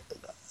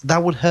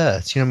 that would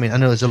hurt. You know what I mean? I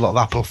know there's a lot of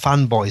Apple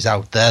fanboys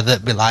out there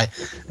that be like,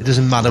 it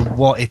doesn't matter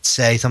what it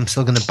says, I'm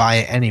still going to buy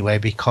it anyway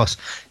because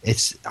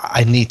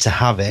I need to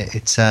have it.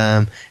 It's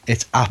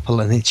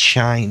Apple and it's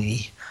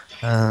shiny.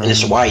 And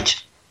it's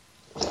white.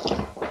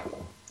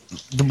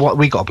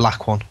 We got a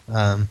black one.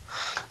 The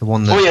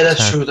one that,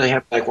 that's true. They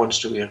have black ones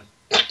too. Yeah.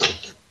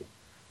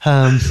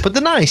 But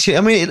they're nice.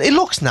 I mean, it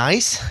looks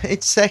nice.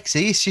 It's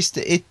sexy. It's just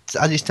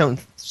I just don't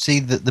see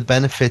the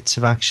benefits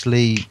of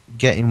actually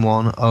getting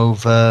one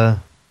over.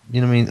 You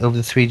know what I mean? Over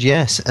the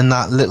 3GS, and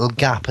that little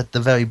gap at the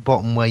very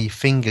bottom where your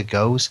finger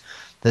goes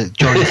that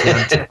joins the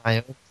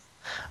antenna.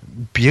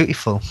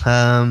 Beautiful.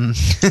 I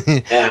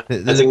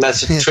think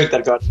that's a trick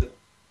that got.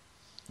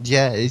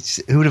 Yeah,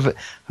 who'd have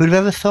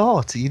ever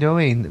thought? You know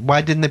what I mean?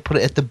 Why didn't they put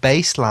it at the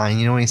baseline?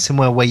 You know what I mean?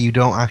 Somewhere where you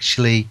don't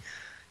actually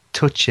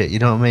touch it. You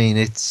know what I mean?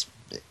 It's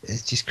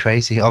just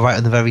crazy. Or right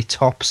at the very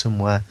top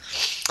somewhere.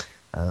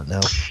 I don't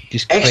know.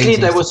 Just actually,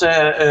 crazy. there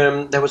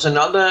was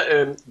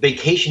another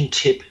vacation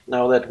tip.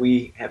 Now that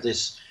we have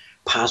this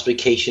past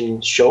vacation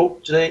show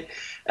today,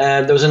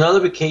 there was another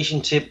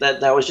vacation tip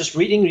that I was just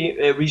reading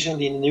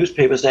recently in the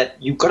newspapers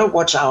that you gotta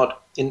watch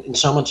out in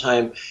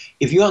summertime.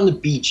 If you're on the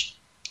beach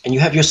and you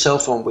have your cell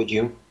phone with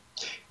you,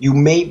 you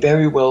may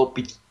very well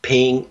be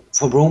paying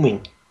for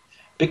roaming,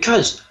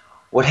 because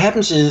what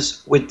happens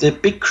is with the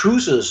big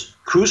cruisers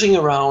cruising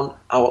around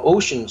our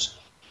oceans,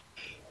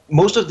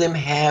 most of them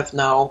have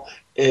now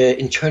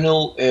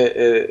internal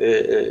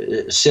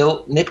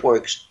cell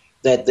networks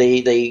that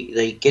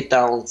they get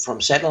down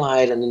from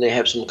satellite, and then they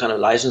have some kind of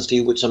license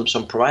deal with some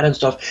provider and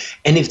stuff.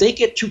 And if they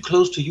get too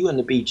close to you on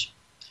the beach,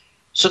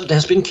 so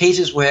there's been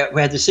cases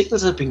where the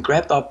signals have been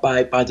grabbed up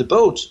by the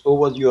boats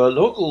over your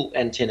local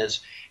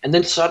antennas, and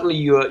then suddenly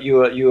your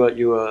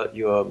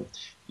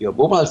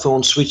mobile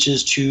phone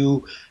switches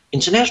to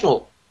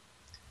international,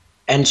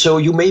 and so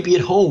you may be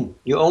at home,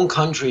 your own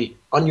country,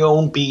 on your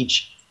own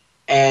beach,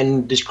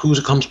 and this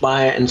cruiser comes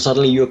by, and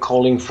suddenly you're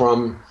calling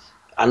from,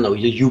 I don't know,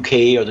 the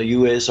UK or the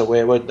US or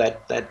wherever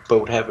that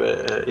boat have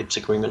its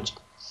agreement.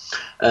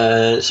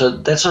 So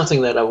that's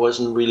something that I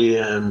wasn't really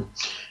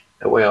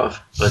aware of.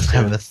 But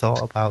never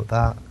thought about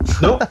that.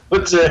 No,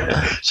 but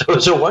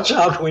so watch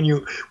out when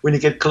you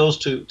get close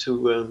to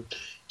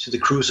the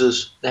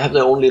cruisers. They have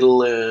their own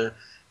little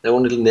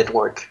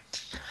network.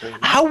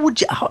 How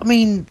would you?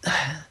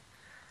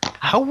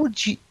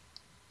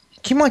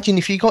 Can you imagine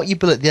if you got your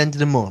bill at the end of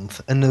the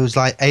month and there was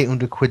like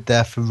 800 quid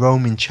there for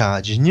roaming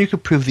charges, and you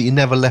could prove that you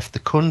never left the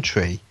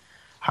country?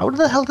 How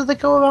the hell did they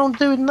go around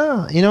doing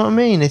that? You know what I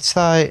mean? It's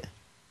like,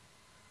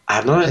 I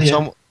have no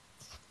idea.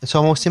 It's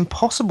almost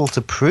impossible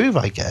to prove,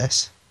 I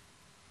guess,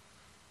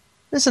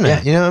 isn't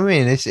it? You know what I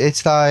mean?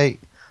 It's like,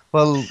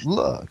 well,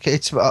 look,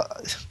 it's.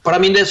 But I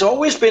mean, there's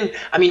always been.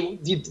 I mean,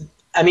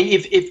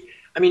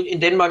 in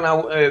Denmark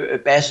now,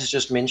 Bas is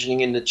just mentioning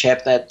in the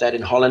chat that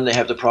in Holland they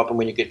have the problem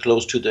when you get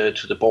close to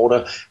the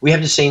border. We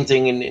have the same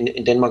thing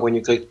in Denmark when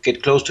you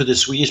get close to the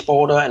Swedish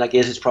border, and I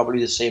guess it's probably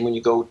the same when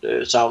you go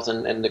south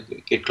and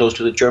get close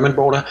to the German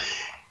border.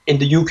 In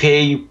the UK,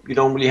 you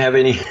don't really have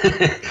any.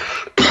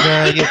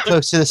 Yeah, you get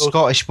close to the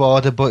Scottish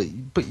border, but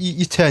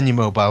you turn your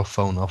mobile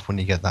phone off when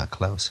you get that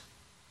close.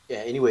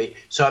 Yeah, anyway,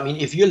 so I mean,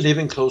 if you're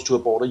living close to a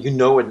border, you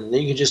know it, and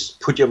then you can just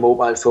put your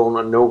mobile phone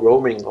on no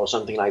roaming or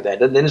something like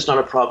that, and then it's not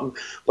a problem.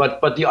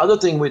 But the other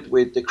thing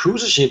with the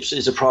cruiser ships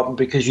is a problem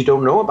because you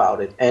don't know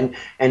about it. And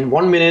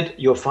 1 minute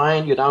you're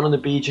fine, you're down on the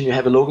beach and you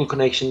have a local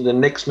connection. The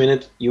next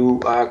minute you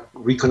are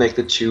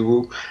reconnected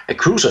to a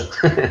cruiser,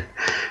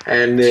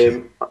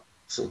 and.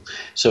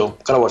 So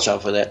gotta watch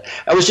out for that.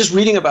 I was just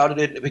reading about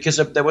it because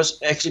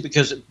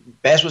because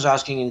Bas was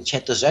asking in the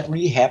chat, does that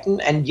really happen?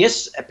 And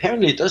yes,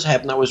 apparently it does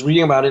happen. I was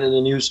reading about it in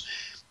the news,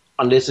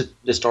 unless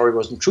the story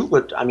wasn't true.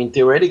 But I mean,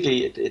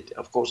 theoretically, it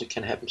of course it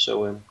can happen.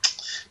 So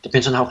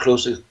depends on how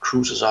close the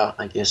cruisers are,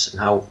 I guess, and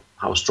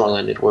how strong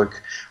their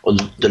network or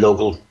the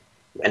local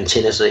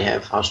antennas they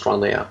have, how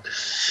strong they are.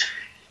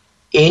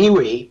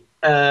 Anyway.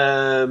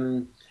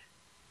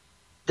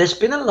 There's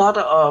been a lot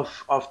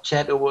of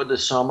chat over the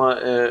summer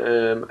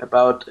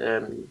about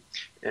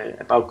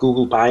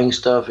Google buying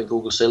stuff and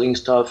Google selling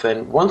stuff,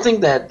 and one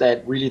thing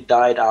that really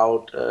died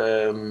out,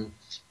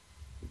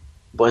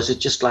 was it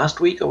just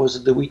last week or was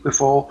it the week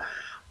before,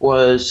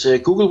 was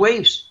Google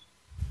Waves.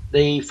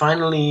 They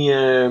finally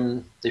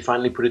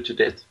put it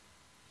to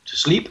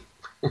sleep.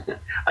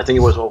 I think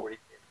it was already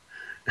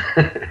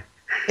dead.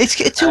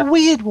 It's a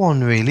weird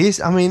one, really.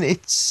 I mean,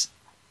 it's.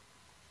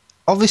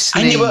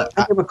 Obviously,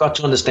 I never got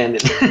to understand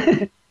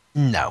it.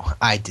 No,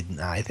 I didn't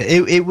either.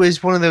 It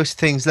was one of those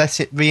things, let's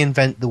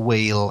reinvent the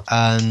wheel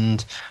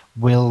and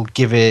we'll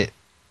give it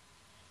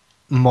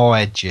more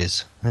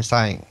edges. It's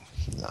like,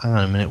 hang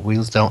on a minute,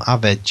 wheels don't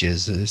have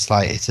edges. It's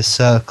like, it's a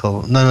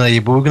circle. No,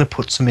 but we're going to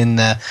put some in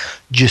there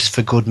just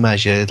for good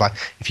measure. Like,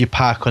 if you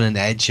park on an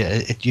edge,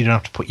 you don't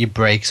have to put your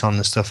brakes on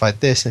and stuff like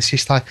this. It's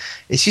just like,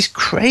 it's just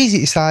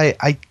crazy. It's like,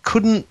 I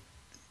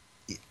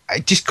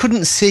just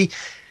couldn't see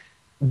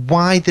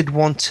why they'd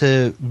want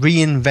to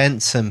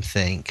reinvent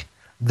something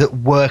that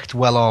worked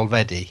well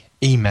already.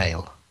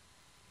 Email.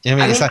 You know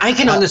what I mean? I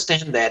can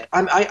understand that.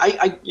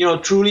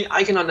 Truly,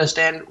 I can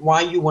understand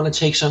why you want to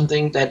take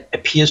something that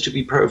appears to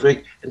be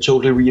perfect and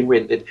totally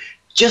reinvent it,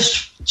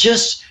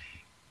 just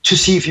to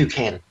see if you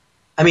can.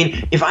 I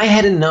mean, if I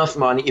had enough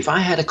money, if I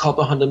had a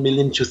couple $100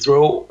 million to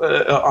throw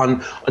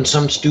on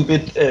some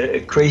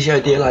stupid, crazy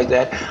idea like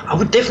that, I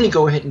would definitely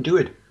go ahead and do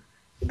it.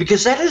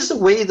 Because that is the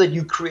way that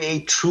you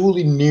create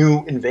truly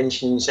new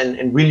inventions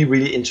and really,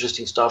 really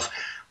interesting stuff.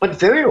 But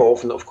very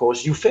often, of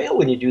course, you fail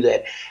when you do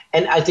that.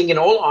 And I think in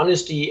all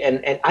honesty, and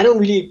I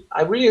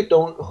really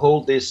don't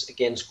hold this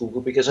against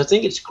Google, because I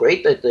think it's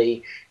great that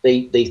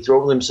they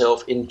throw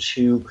themselves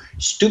into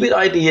stupid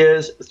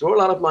ideas, throw a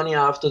lot of money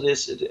after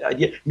this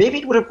idea. Maybe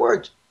it would have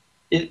worked,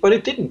 but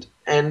it didn't.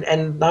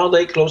 And now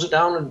they close it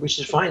down, which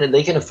is fine, and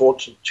they can afford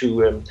to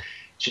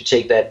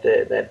take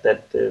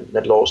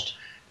that loss.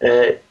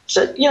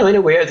 So, in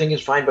a way, I think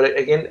it's fine. But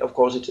again, of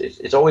course,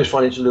 it's always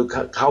funny to look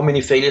at how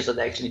many failures that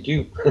they actually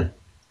do.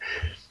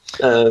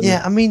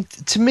 Yeah, I mean,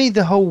 to me,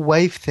 the whole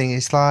Wave thing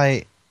is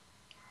like,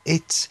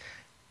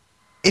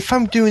 if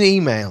I'm doing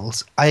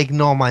emails, I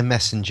ignore my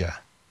messenger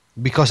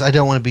because I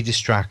don't want to be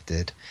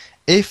distracted.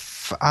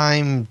 If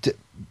I'm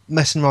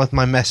messing around with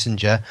my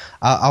messenger,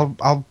 I'll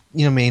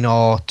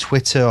or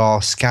Twitter or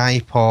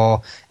Skype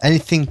or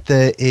anything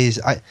that is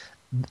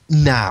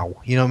now,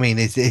 you know what I mean?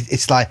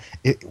 It's like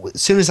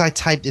as soon as I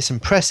type this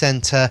and press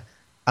enter,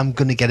 I'm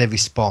going to get a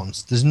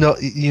response. There's no,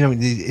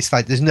 it's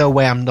like there's no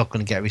way I'm not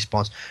going to get a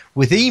response.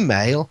 With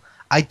email,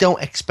 I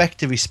don't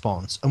expect a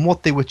response. And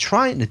what they were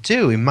trying to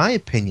do, in my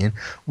opinion,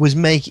 was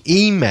make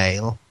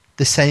email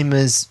the same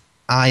as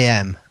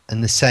IM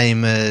and the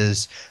same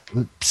as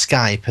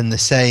Skype and the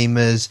same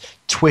as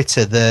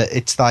Twitter.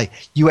 It's like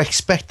you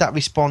expect that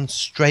response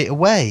straight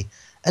away.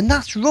 And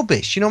that's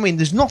rubbish, you know what I mean?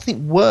 There's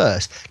nothing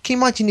worse. Can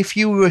you imagine if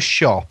you were a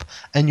shop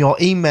and your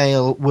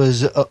email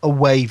was a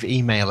Wave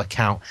email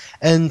account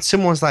and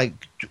someone's like,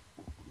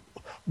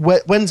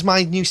 when's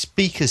my new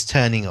speakers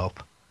turning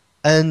up?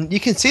 And you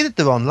can see that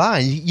they're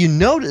online. You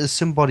know that there's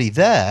somebody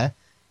there,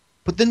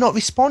 but they're not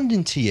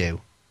responding to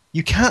you.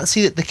 You can't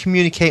see that they're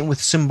communicating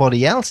with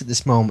somebody else at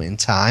this moment in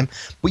time,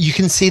 but you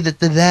can see that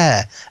they're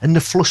there. And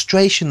the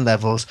frustration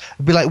levels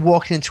would be like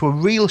walking into a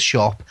real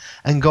shop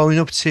and going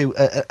up to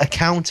a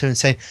counter and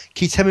saying,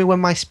 can you tell me when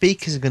my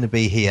speakers are going to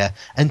be here?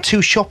 And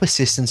two shop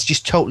assistants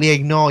just totally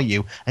ignore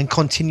you and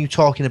continue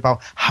talking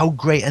about how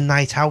great a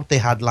night out they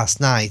had last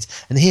night.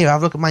 And here,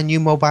 have a look at my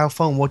new mobile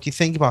phone. What do you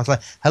think about it? It's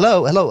like,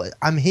 hello,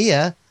 I'm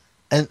here.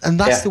 And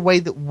that's the way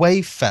that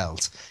Wave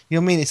felt. You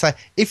know what I mean? It's like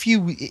if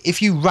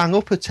you rang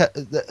up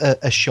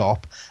a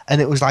shop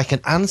and it was like an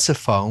answer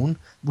phone,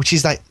 which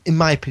is like, in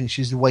my opinion, which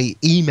is the way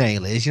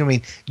email is. You know what I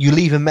mean? You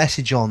leave a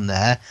message on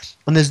there,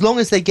 and as long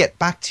as they get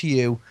back to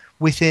you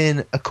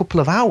within a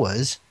couple of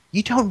hours,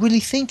 you don't really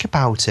think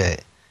about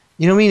it.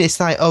 You know what I mean? It's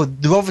like, oh,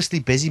 they're obviously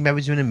busy. Maybe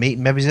they're doing a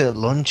meeting. Maybe they're at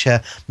lunch.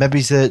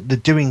 Maybe they're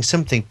doing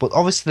something. But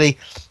obviously,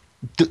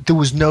 there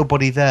was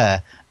nobody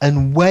there.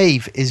 And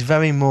Wave is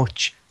very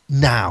much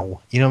now,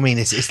 you know what I mean?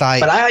 It's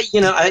like. But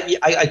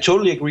I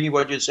totally agree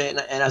with what you're saying,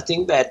 and I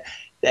think that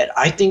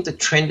I think the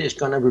trend is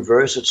going to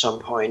reverse at some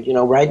point. You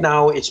know, right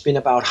now it's been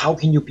about how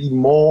can you be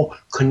more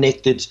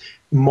connected,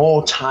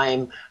 more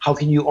time. How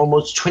can you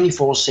almost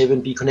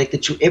 24/7 be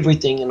connected to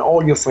everything and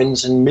all your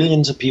friends and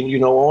millions of people you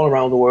know all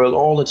around the world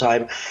all the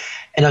time.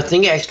 And I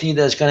think actually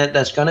that's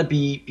gonna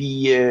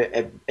be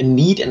a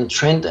need and a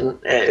trend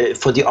and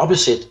for the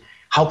opposite.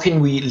 How can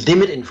we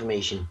limit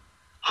information?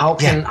 How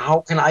can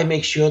I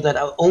make sure that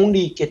I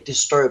only get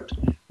disturbed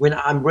when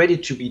I'm ready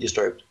to be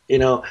disturbed? You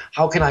know,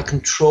 how can I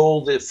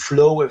control the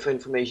flow of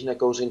information that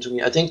goes into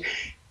me? I think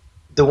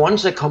the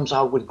ones that comes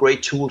out with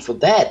great tool for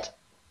that,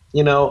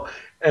 you know,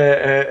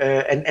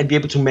 and be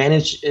able to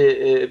manage,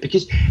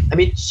 because I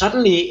mean,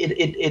 suddenly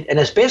it and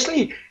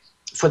especially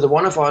for the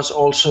one of us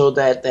also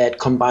that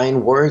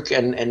combine work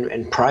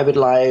and private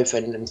life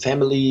and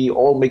family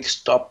all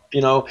mixed up,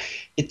 you know,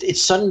 it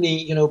suddenly,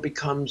 you know,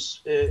 becomes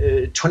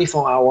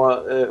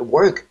 24-hour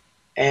work,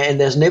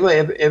 and there's never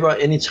ever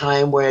any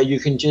time where you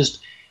can just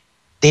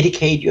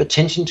dedicate your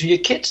attention to your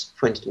kids,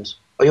 for instance,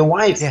 or your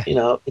wife. You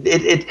know,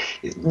 it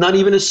not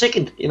even a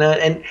second, you know,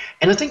 and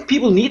I think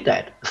people need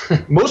that.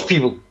 Most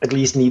people at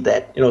least need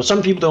that. You know,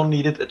 some people don't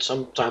need it at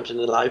some times in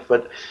their life,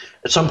 but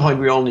at some point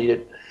we all need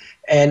it.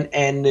 And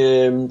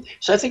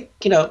so I think,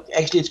 you know,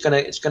 actually it's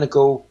gonna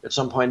go at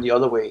some point the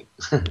other way.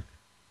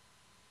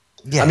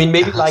 I mean,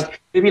 maybe like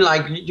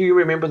do you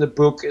remember the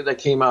book that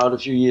came out a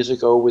few years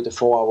ago with the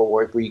 4-hour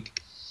work week?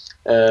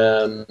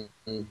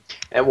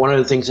 And one of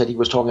the things that he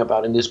was talking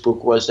about in this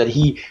book was that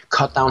he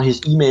cut down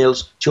his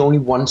emails to only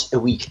once a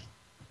week.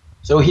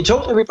 So he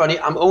told everybody,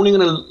 I'm only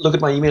going to look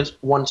at my emails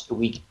once a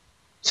week.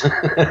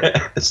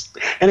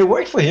 And it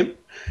worked for him.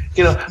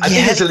 You know, I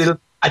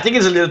think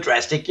it's a little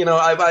drastic. You know,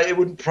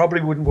 it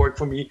probably wouldn't work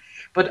for me.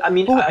 But I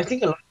mean, I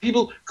think a lot of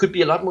people could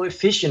be a lot more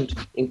efficient,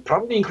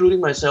 probably including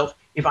myself,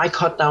 if I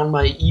cut down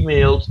my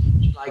emails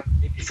to like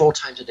maybe 4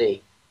 times a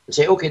day. And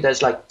say, okay,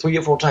 that's like 3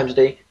 or 4 times a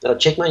day that I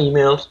check my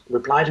emails,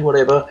 reply to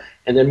whatever,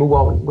 and then move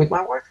on with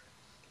my work.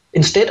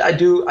 Instead,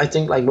 I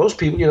think like most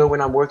people,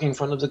 when I'm working in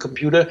front of the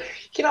computer,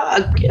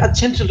 I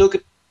tend to look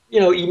at,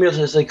 emails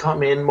as they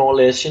come in more or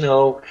less,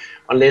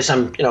 unless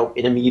I'm,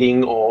 in a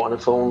meeting or on a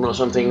phone or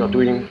something or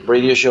doing a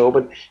radio show.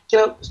 But,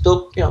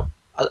 still,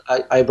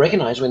 I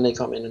recognize when they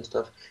come in and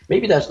stuff.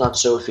 Maybe that's not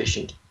so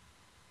efficient.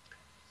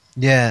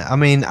 Yeah, I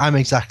mean, I'm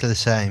exactly the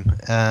same.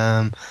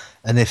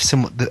 And if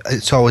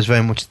it's always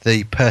very much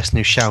the person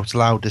who shouts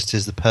loudest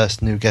is the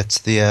person who gets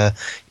the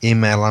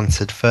email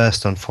answered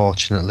first,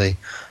 unfortunately.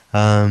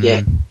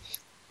 That's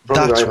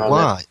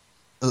why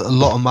a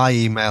lot of my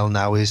email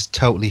now is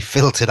totally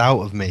filtered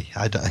out of me.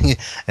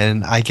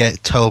 And I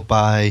get told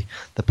by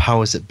the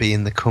powers that be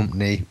in the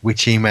company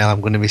which email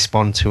I'm going to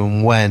respond to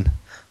and when.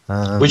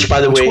 Which,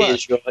 by the way,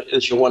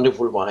 is your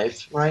wonderful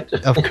wife, right?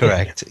 Oh,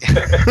 correct.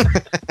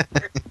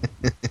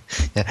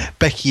 Yeah,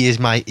 Becky is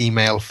my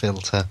email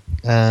filter.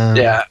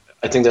 Yeah,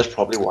 I think that's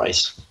probably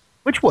wise.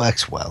 Which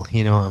works well,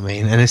 you know what I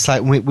mean? And it's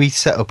like we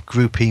set up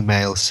group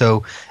emails.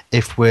 So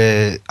if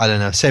we're, I don't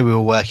know, say we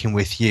were working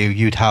with you,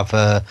 you'd have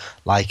a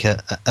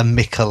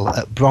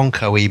Mikkel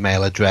Bronco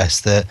email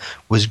address that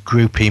was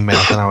group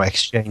emailed on our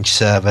Exchange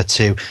server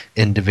to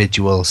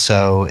individuals.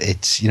 So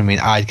it's,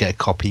 I'd get a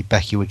copy,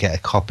 Becky would get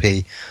a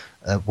copy.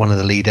 One of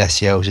the lead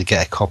SEOs would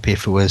get a copy.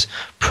 If it was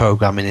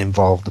programming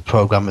involved, the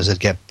programmers would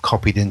get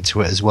copied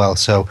into it as well.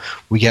 So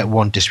we get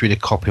one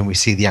distributed copy and we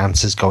see the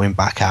answers going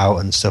back out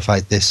and stuff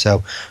like this.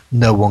 So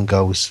no one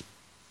goes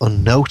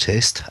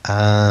unnoticed.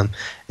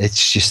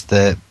 It's just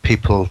that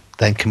people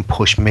then can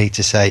push me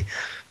to say,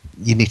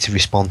 you need to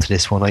respond to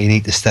this one or you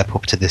need to step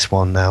up to this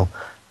one now.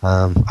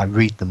 I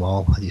read them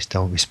all. I just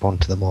don't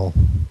respond to them all,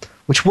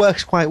 which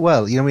works quite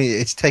well.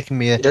 It's taken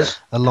me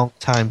a long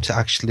time to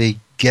actually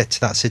get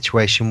to that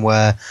situation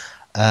where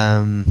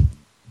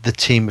the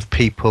team of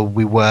people,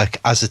 we work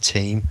as a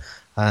team,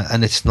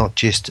 and it's not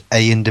just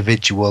a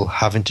individual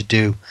having to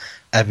do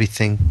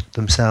everything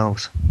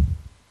themselves.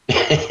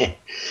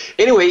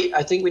 Anyway,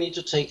 I think we need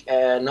to take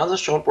another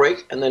short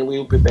break, and then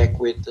we'll be back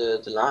with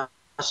the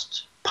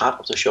last part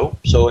of the show.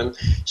 So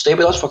stay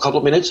with us for a couple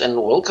of minutes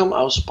and welcome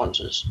our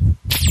sponsors.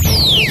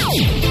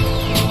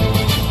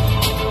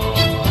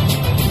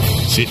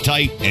 Sit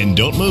tight and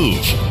don't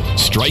move.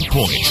 Strike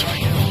Point.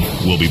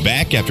 We'll be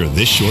back after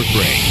this short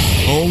break,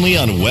 only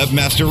on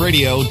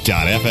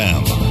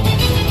webmasterradio.fm.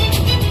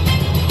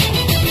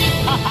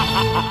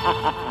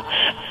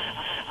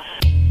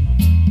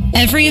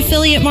 Every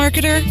affiliate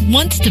marketer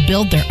wants to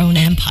build their own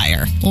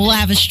empire.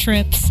 Lavish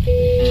trips,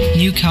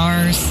 new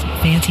cars,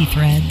 fancy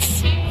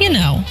threads.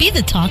 Be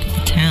the talk of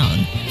the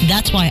town.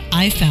 That's why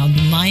I found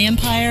my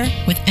empire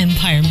with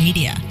Empire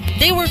Media.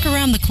 They work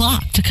around the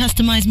clock to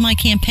customize my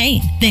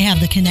campaign. They have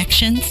the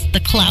connections, the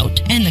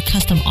clout, and the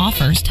custom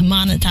offers to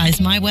monetize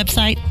my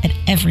website at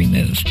every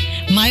move.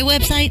 My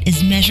website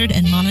is measured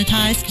and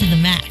monetized to the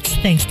max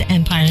thanks to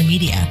Empire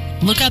Media.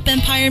 Look up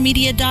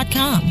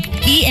EmpireMedia.com,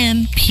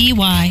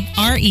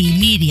 EMPYRE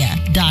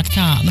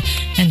Media.com,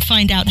 and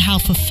find out how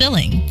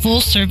fulfilling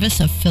full-service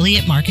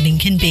affiliate marketing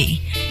can be.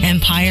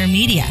 Empire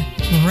Media.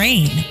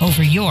 Reign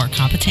over your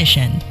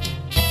competition.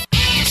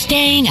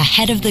 Staying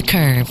ahead of the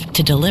curve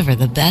to deliver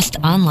the best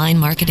online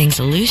marketing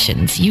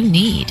solutions you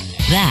need.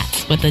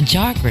 That's what the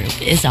JAR Group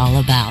is all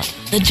about.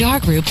 The JAR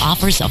Group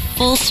offers a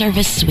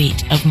full-service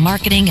suite of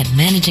marketing and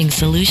managing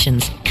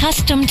solutions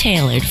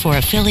custom-tailored for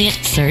affiliate,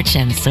 search,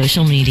 and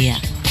social media.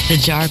 The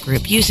JAR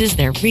Group uses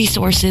their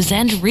resources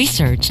and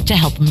research to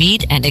help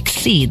meet and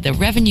exceed the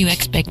revenue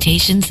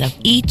expectations of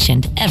each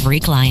and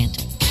every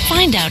client.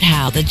 Find out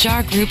how the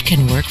JAR Group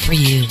can work for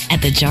you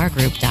at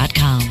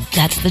thejargroup.com.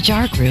 That's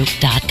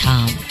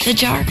thejargroup.com. The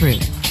JAR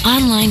Group.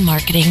 Online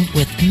marketing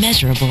with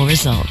measurable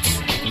results.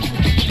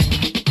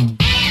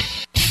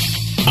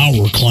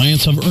 Our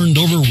clients have earned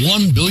over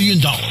 $1 billion.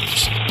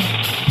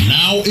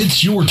 Now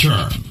it's your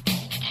turn.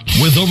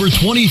 With over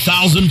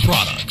 20,000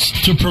 products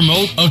to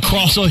promote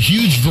across a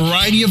huge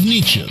variety of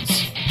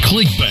niches,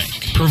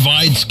 ClickBank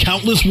provides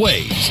countless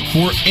ways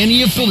for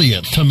any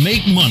affiliate to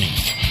make money.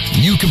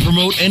 You can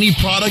promote any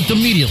product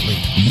immediately.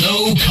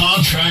 No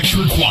contracts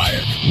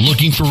required.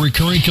 Looking for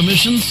recurring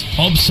commissions?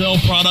 Upsell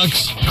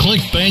products?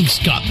 ClickBank's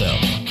got them.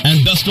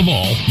 And best of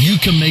all, you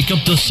can make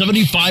up to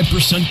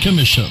 75%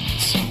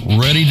 commissions.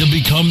 Ready to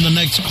become the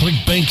next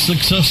ClickBank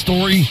success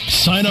story?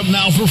 Sign up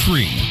now for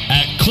free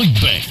at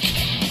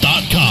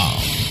clickbank.com.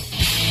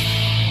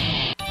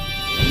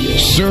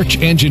 Search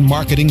engine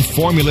marketing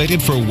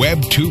formulated for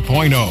Web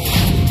 2.0.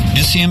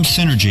 SEM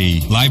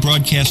Synergy, live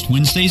broadcast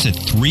Wednesdays at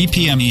 3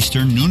 p.m.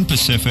 Eastern, noon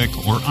Pacific,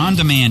 or on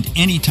demand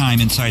anytime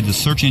inside the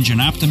Search Engine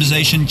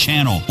Optimization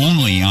channel,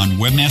 only on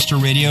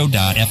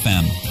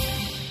webmasterradio.fm.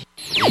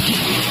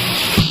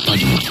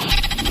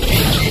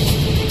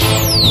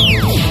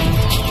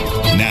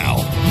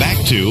 Now,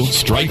 back to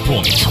Strike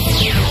Point,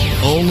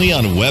 only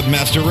on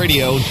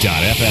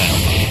webmasterradio.fm.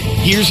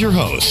 Here's your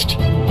host.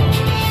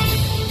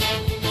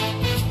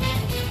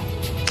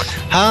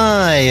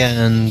 Hi,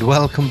 and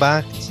welcome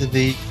back to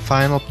the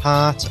final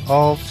part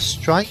of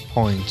Strike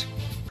Point.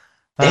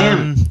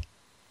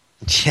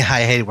 Yeah,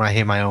 I hate it when I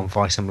hear my own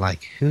voice. I'm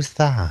like, who's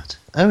that?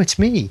 Oh, it's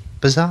me.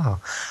 Bizarre.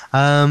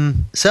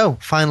 So,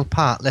 final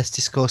part. Let's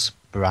discuss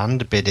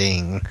brand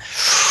bidding.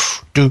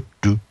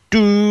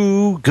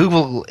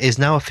 Google is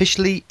now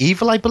officially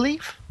evil, I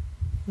believe.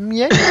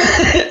 Yeah.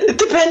 It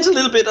depends a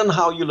little bit on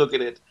how you look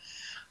at it.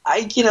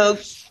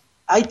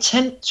 I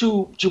tend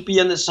to be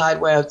on the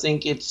side where I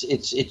think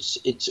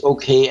it's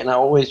okay, and I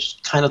always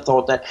kind of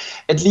thought that,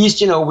 at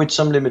least with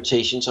some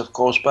limitations, of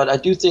course. But I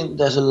do think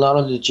there's a lot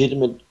of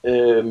legitimate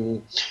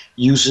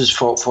uses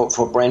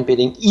for brand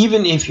bidding,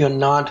 even if you're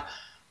not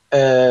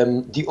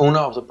the owner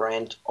of the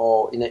brand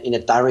or in a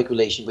direct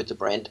relation with the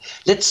brand.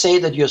 Let's say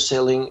that you're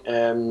selling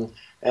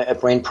a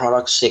brand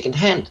product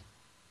secondhand.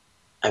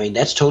 I mean,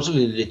 that's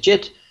totally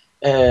legit.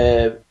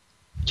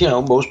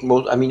 Most.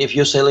 I mean, if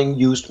you're selling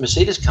used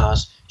Mercedes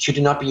cars, should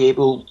you not be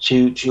able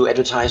to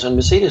advertise on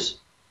Mercedes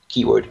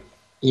keyword?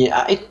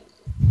 Yeah,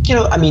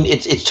 I mean,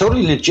 it's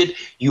totally legit.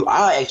 You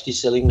are actually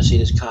selling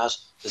Mercedes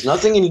cars. There's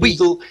nothing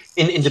illegal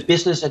in the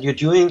business that you're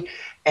doing,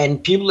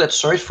 and people that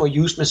search for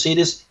used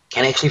Mercedes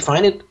can actually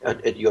find it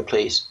at your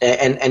place.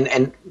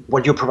 And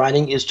what you're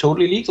providing is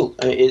totally legal.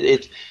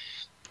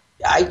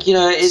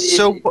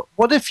 So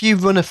what if you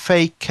run a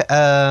fake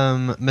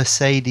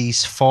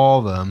Mercedes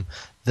forum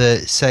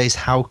that says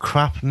how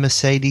crap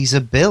Mercedes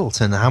are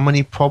built and how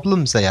many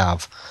problems they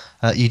have?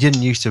 You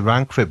didn't used to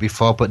rank for it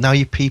before, but now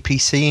you're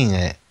PPCing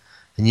it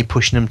and you're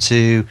pushing them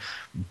to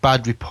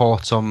bad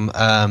reports on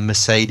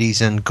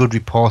Mercedes and good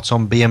reports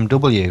on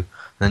BMW. And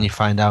then you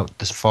find out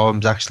this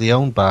forum's actually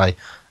owned by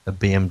a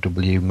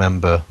BMW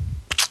member.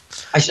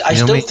 I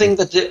still think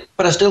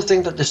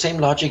that the same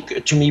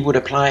logic to me would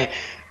apply.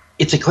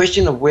 It's a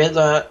question of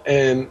whether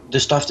the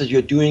stuff that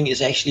you're doing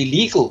is actually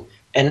legal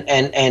and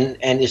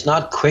is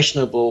not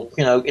questionable.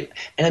 And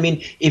I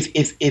mean, if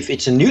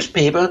it's a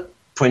newspaper,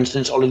 for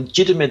instance, or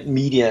legitimate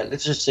media,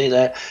 let's just say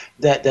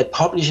that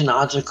publish an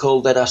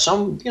article that are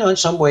in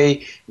some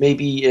way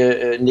maybe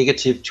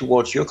negative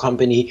towards your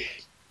company,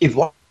 if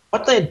what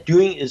they're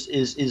doing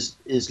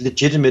is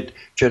legitimate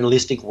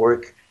journalistic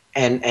work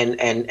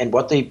and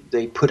what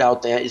they put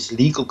out there is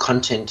legal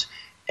content,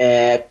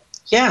 then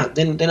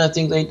I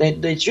think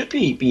they should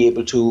be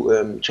able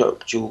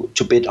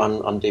to bid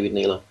on David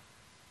Naylor.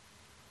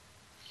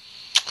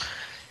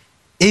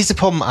 Here's the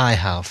problem I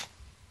have.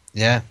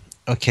 Yeah.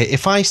 Okay.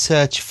 If I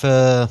search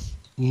for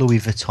Louis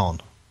Vuitton,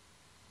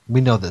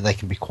 we know that they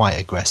can be quite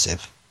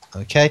aggressive.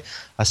 Okay.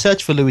 I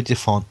search for Louis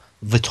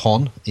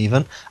Vuitton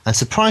even, and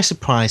surprise,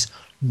 surprise,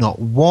 not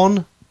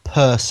one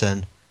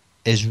person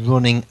is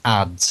running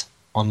ads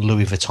on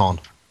Louis Vuitton.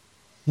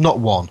 Not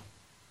one.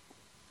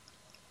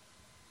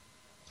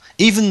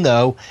 Even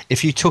though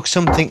if you took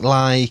something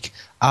like,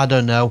 I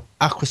don't know,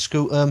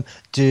 Aquascutum,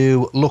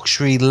 do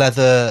luxury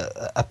leather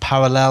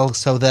apparel,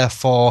 so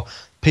therefore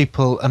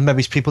people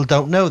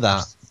don't know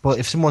that. But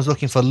if someone's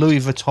looking for Louis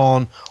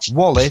Vuitton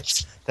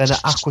wallet, then an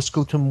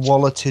Aquascutum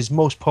wallet is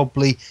most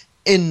probably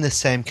in the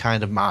same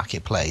kind of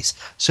marketplace.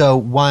 So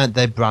why aren't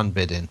they brand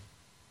bidding?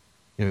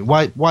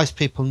 Why is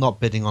people not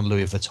bidding on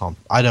Louis Vuitton?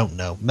 I don't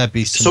know.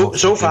 Maybe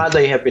so far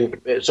they have been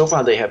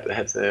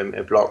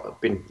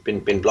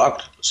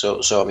blocked.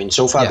 So I mean,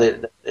 so far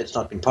it's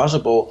not been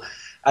possible.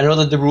 I know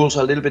that the rules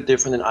are a little bit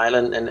different in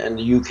Ireland and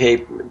the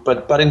UK,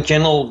 but in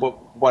general,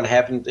 what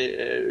happened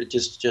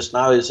just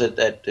now is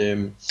that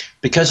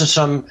because of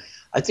some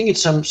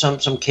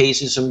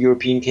cases, some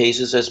European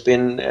cases, has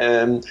been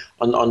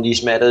on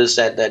these matters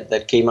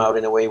that came out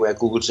in a way where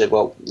Google said,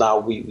 well, now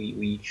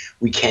we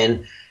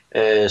can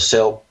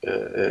sell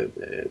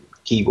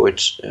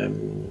keywords,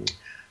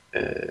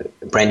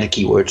 branded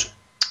keywords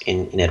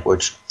in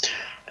AdWords.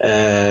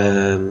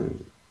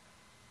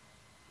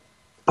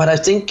 But I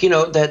think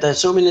that there's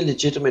so many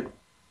legitimate.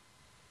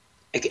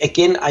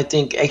 Again, I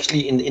think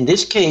actually in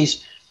this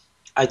case,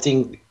 I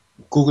think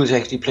Google is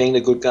actually playing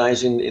the good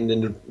guys in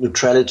the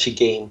neutrality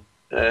game,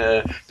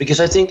 because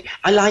I think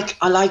I like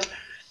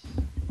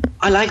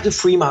the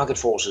free market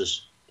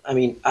forces. I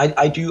mean,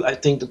 I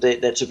think that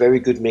that's a very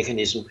good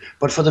mechanism.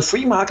 But for the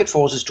free market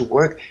forces to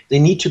work, they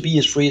need to be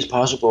as free as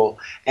possible.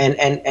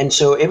 And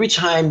so every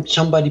time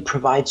somebody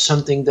provides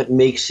something that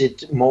makes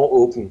it more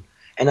open,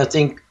 and I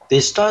think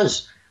this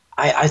does,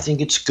 I think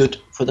it's good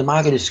for the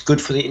market. It's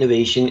good for the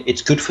innovation.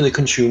 It's good for the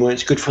consumer.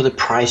 It's good for the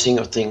pricing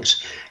of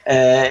things.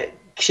 The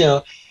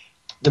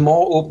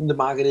more open the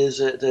market is,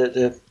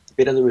 the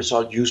better the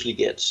result usually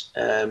gets.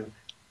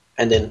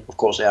 And then, of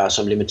course, there are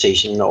some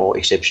limitations or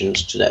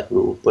exceptions to that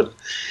rule.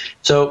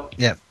 So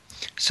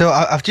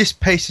I've just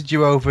pasted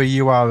you over a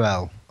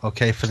URL,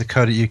 okay, for the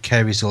Code.uk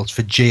results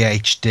for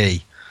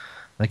GHD,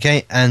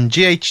 okay, and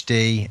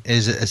GHD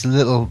is a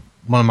little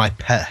one of my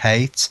pet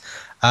hates.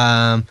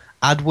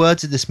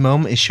 AdWords at this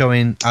moment is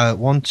showing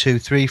 1, 2,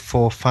 3,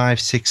 4, 5,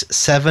 6,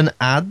 7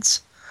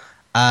 ads,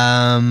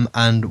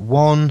 and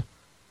 1,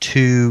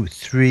 2,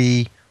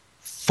 3,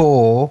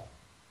 4.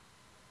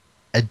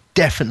 Are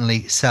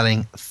definitely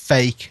selling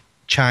fake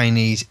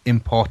Chinese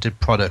imported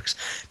products.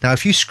 Now,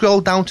 if you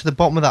scroll down to the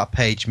bottom of that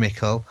page,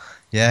 Mikkel,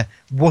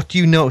 what do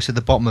you notice at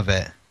the bottom of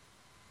it?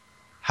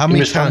 How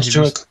many times?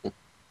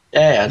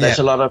 Yeah, that's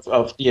a lot of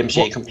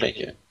DMCA complaints.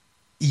 Yeah.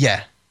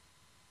 Yeah.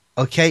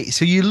 Okay,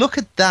 so you look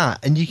at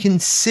that and you can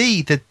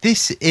see that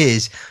this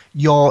is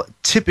your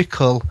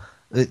typical.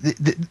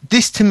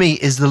 This to me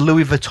is the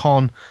Louis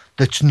Vuitton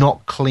that's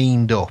not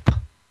cleaned up.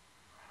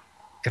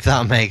 If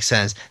that makes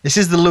sense. This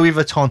is the Louis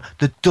Vuitton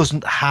that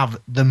doesn't have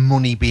the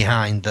money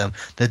behind them,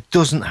 that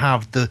doesn't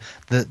have the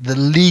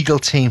legal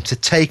team to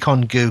take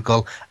on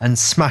Google and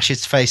smash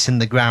its face in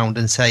the ground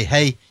and say,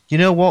 hey, you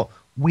know what?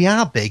 We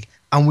are big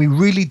and we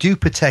really do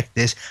protect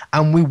this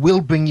and we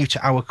will bring you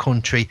to our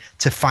country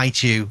to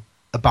fight you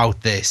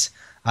about this.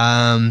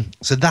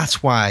 So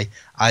that's why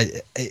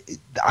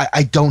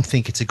I don't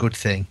think it's a good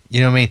thing.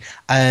 You know what I mean?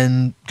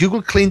 And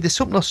Google cleaned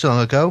this up not so long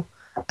ago.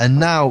 And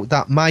now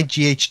that my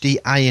GHD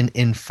iron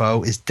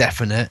info is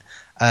definite,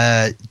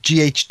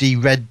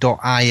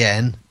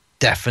 GHDred.in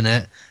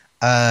definite,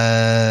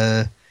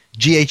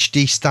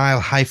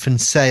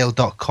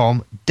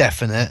 GHDstyle-sale.com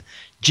definite,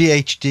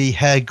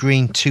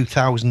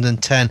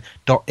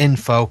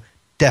 GHDhairgreen2010.info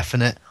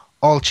definite,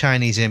 all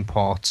Chinese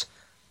imports.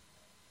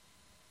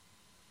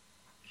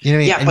 You know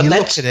what I mean? Yeah, and but you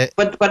that's, look at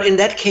it. But in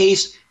that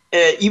case,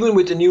 even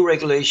with the new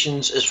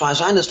regulations, as far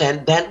as I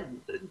understand, that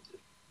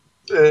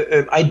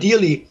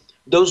ideally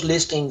those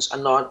listings are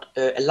not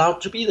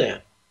allowed to be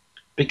there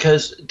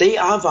because they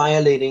are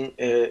violating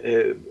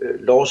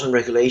laws and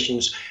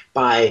regulations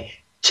by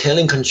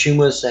telling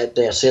consumers that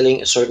they're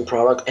selling a certain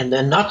product and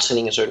they're not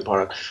selling a certain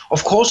product.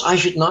 Of course, I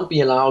should not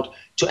be allowed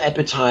to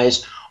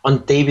advertise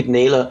on David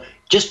Naylor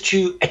just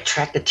to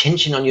attract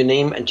attention on your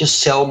name and just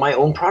sell my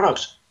own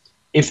products.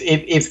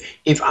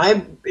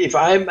 If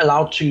I'm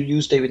allowed to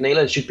use David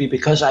Naylor, it should be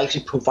because I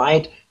actually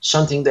provide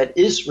something that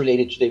is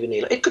related to David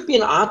Naylor. It could be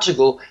an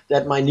article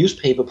that my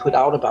newspaper put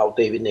out about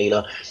David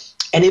Naylor.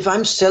 And if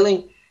I'm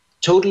selling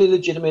totally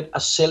legitimate or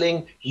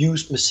selling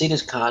used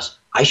Mercedes cars,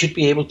 I should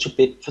be able to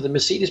bid for the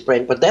Mercedes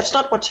brand. But that's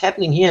not what's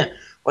happening here.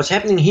 What's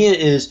happening here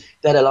is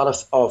that a lot of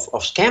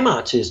scam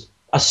artists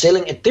are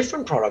selling a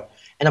different product.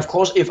 And of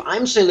course, if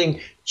I'm selling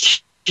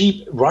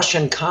cheap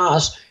Russian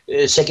cars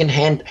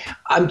secondhand,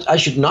 I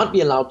should not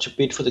be allowed to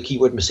bid for the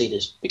keyword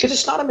Mercedes because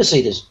it's not a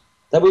Mercedes.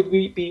 That would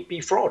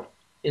be fraud,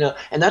 you know.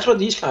 And that's what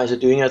these guys are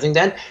doing. I think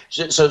that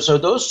so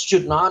those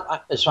should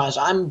not, as far as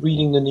I'm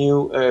reading the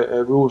new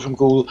rule from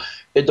Google,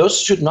 those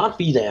should not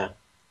be there.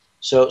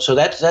 So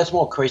that's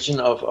more a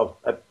question of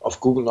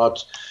Google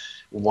not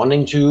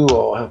wanting to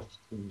or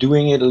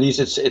doing it. At least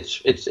it's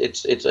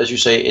as you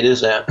say, it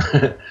is there,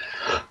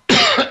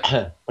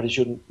 but it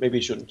shouldn't. Maybe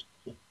it shouldn't.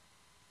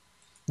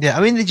 Yeah,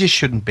 I mean, they just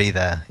shouldn't be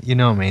there. You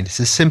know what I mean? It's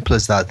as simple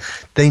as that.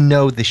 They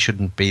know they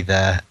shouldn't be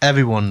there.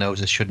 Everyone knows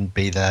they shouldn't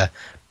be there,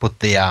 but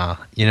they are.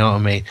 You know what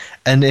I mean?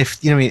 And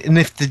if you know what I mean, and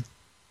if the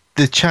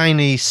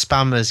Chinese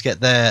spammers get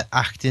their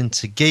act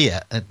into gear,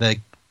 yeah,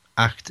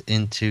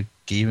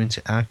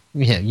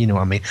 you know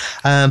what I mean.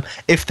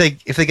 If they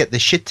get their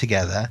shit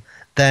together,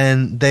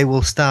 then they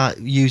will start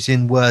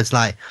using words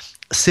like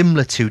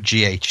similar to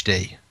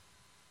GHD.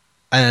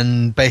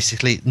 And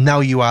basically,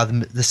 now you are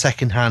the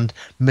second-hand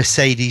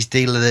Mercedes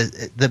dealer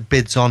that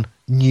bids on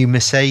new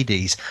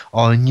Mercedes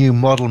or a new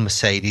model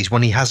Mercedes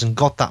when he hasn't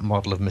got that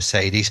model of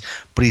Mercedes,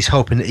 but he's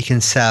hoping that he can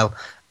sell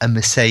a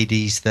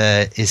Mercedes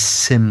that is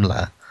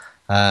similar.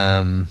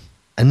 And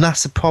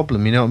that's the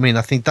problem, you know what I mean?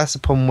 I think that's the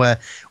problem where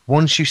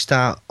once you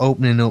start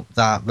opening up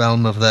that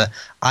realm of the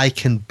I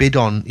can bid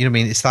on, you know what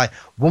I mean? It's like,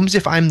 what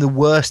if I'm the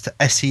worst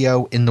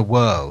SEO in the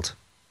world,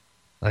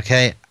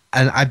 okay,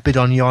 and I bid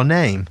on your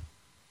name?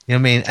 You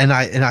know what I mean? And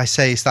I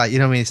say it's like, you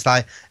know what I mean? It's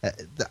like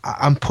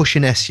I'm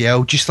pushing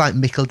SEO just like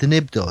Mikkel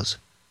Denib does.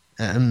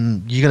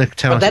 You're going to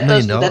tell me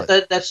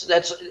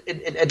that's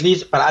at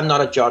least. But I'm not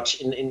a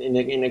judge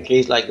in a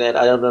case like that.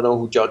 I don't know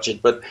who judged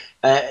it, but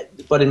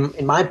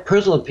in my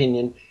personal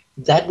opinion,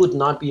 that would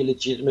not be a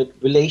legitimate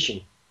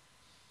relation.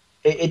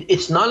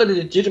 It's not a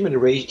legitimate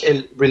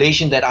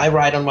relation that I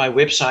write on my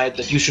website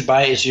that you should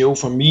buy SEO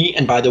from me,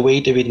 and by the way,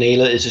 David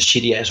Naylor is a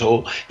shitty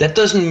asshole. That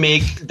doesn't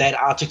make that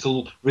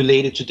article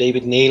related to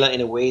David Naylor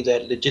in a way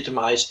that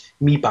legitimizes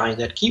me buying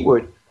that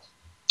keyword.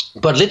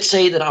 But let's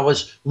say that I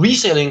was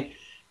reselling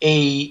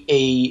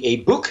a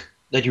book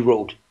that you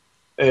wrote,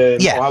 or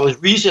I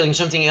was reselling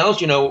something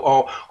else, you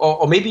know,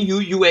 or maybe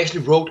you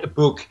actually wrote a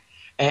book,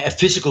 a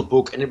physical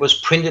book, and it was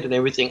printed and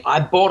everything.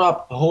 I bought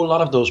up a whole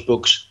lot of those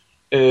books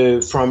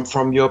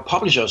from your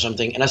publisher or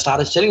something, and I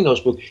started selling those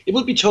books. It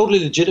would be totally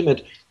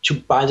legitimate to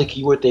buy the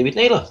keyword David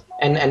Naylor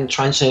and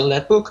try and sell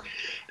that book.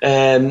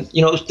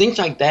 You know, things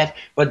like that.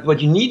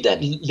 But you need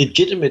that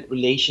legitimate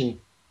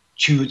relation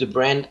to the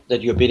brand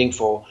that you're bidding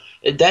for.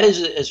 That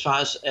is as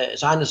far as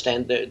I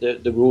understand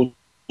the rules.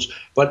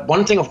 But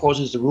one thing, of course,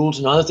 is the rules.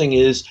 Another thing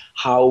is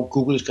how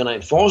Google is going to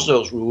enforce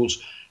those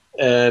rules.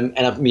 And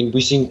I mean,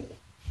 we've seen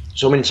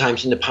so many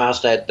times in the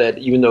past that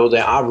even though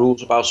there are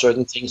rules about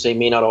certain things, they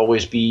may not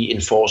always be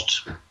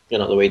enforced, you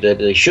know, the way that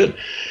they should.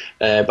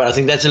 But I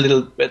think that's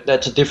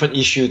a different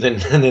issue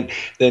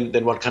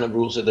than what kind of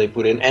rules that they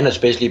put in, and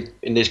especially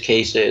in this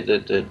case,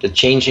 the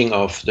changing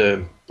of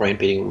the brand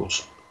bidding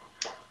rules.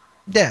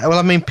 Yeah, well,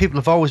 I mean, people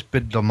have always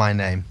bid on my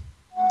name.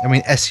 I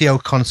mean,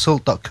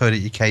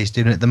 SEOconsult.co.uk is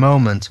doing it at the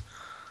moment.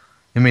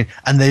 I mean,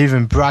 and they're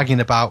even bragging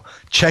about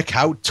check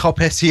out top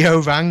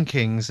SEO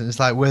rankings, and it's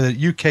like we're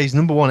the UK's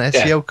number one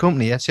SEO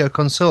company, SEO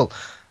Consult,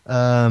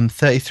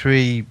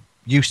 33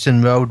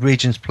 Euston Road,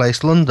 Regent's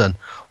Place, London.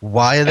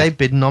 Why are they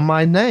bidding on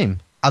my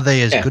name? Are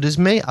they as good as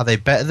me? Are they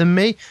better than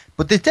me?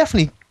 But they're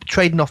definitely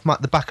trading off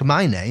the back of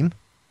my name.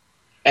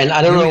 And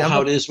I don't know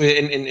how it is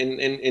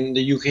in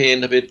the UK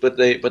end of it, but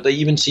they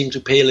even seem to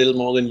pay a little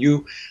more than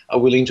you are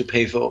willing to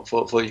pay for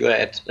your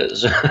ad.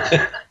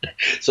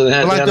 So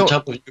they're on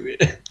top of you.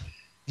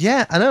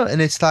 Yeah, I know,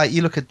 and it's like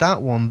you look at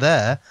that one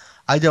there.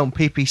 I don't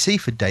PPC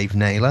for Dave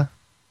Naylor.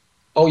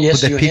 Oh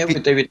yes, you're here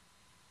with David.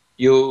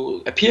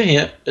 You appear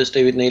here as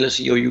David Naylor,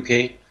 CEO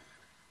UK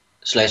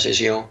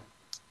 /SEO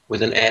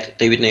with an ad,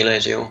 David Naylor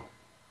SEO.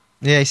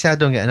 Yeah, you see, I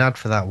don't get an ad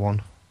for that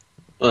one.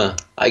 Well,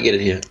 I get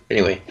it here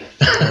anyway.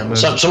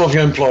 Some of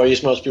your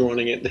employees must be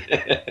running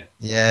it.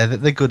 Yeah,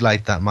 they're good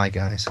like that, my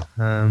guys.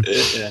 But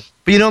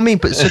you know what I mean.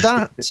 But so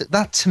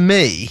that to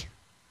me,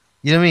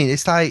 you know what I mean.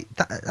 It's like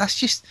that's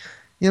just.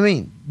 You know what I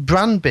mean?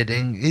 Brand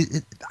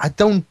bidding, I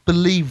don't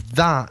believe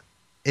that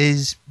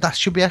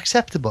should be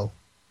acceptable.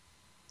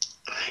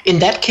 In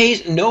that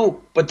case,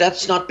 no, but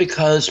that's not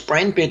because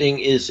brand bidding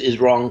is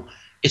wrong.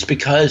 It's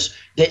because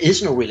there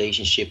is no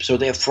relationship, so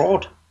they're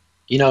fraud.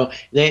 You know,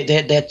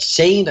 they're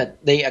saying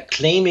that they are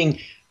claiming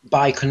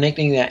by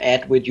connecting their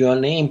ad with your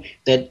name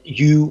that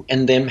you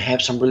and them have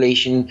some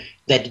relation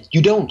that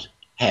you don't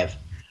have,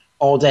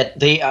 or that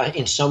they are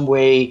in some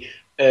way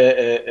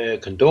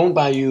condoned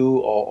by you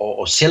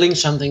or selling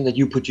something that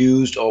you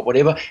produced or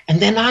whatever, and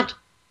they're not.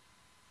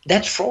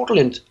 That's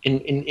fraudulent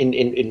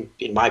in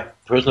my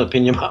personal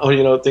opinion.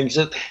 You know, things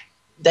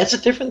that's a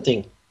different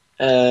thing,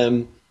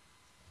 and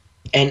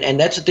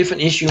that's a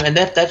different issue, and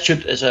that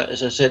should, as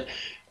I said,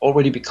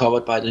 already be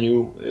covered by the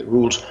new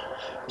rules.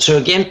 So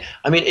again,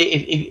 I mean,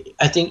 if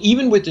I think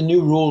even with the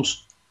new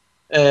rules.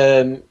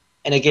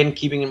 And again,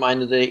 keeping in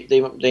mind that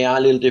they are a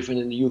little different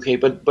in the UK,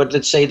 but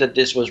let's say that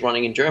this was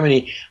running in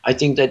Germany. I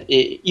think that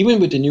even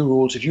with the new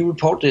rules, if you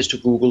report this to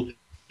Google,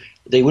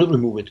 they will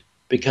remove it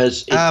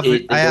because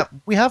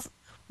we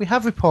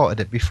have reported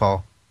it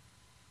before.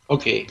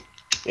 Okay,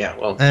 yeah.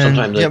 Well,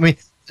 sometimes I mean,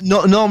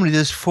 normally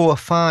there's 4 or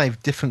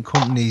 5 different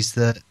companies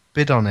that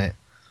bid on it.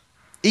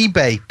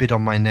 eBay bid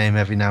on my name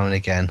every now and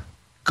again.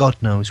 God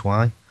knows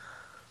why.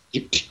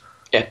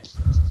 Yeah,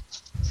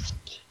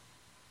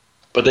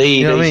 but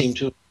they seem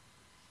to.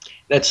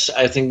 That's,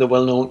 I think, the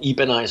well-known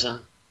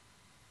Ebenizer.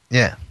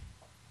 Yeah.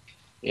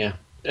 Yeah.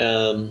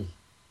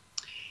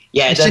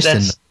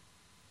 That's...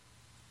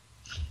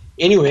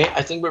 Anyway,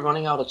 I think we're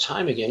running out of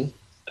time again,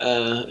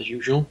 as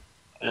usual.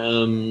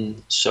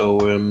 So,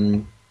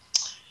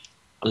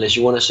 unless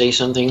you want to say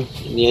something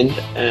in the end,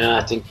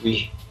 I think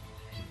we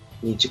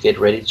need to get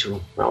ready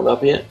to round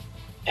up here.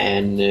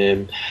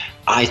 And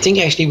I think,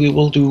 actually, we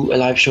will do a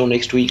live show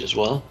next week as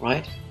well,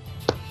 right?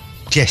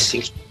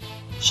 Yes.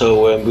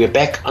 So, we're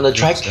back on the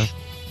track. So.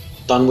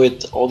 Done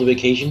with all the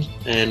vacations,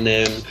 and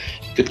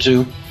good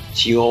to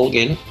see you all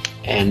again,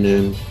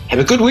 and have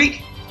a good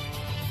week.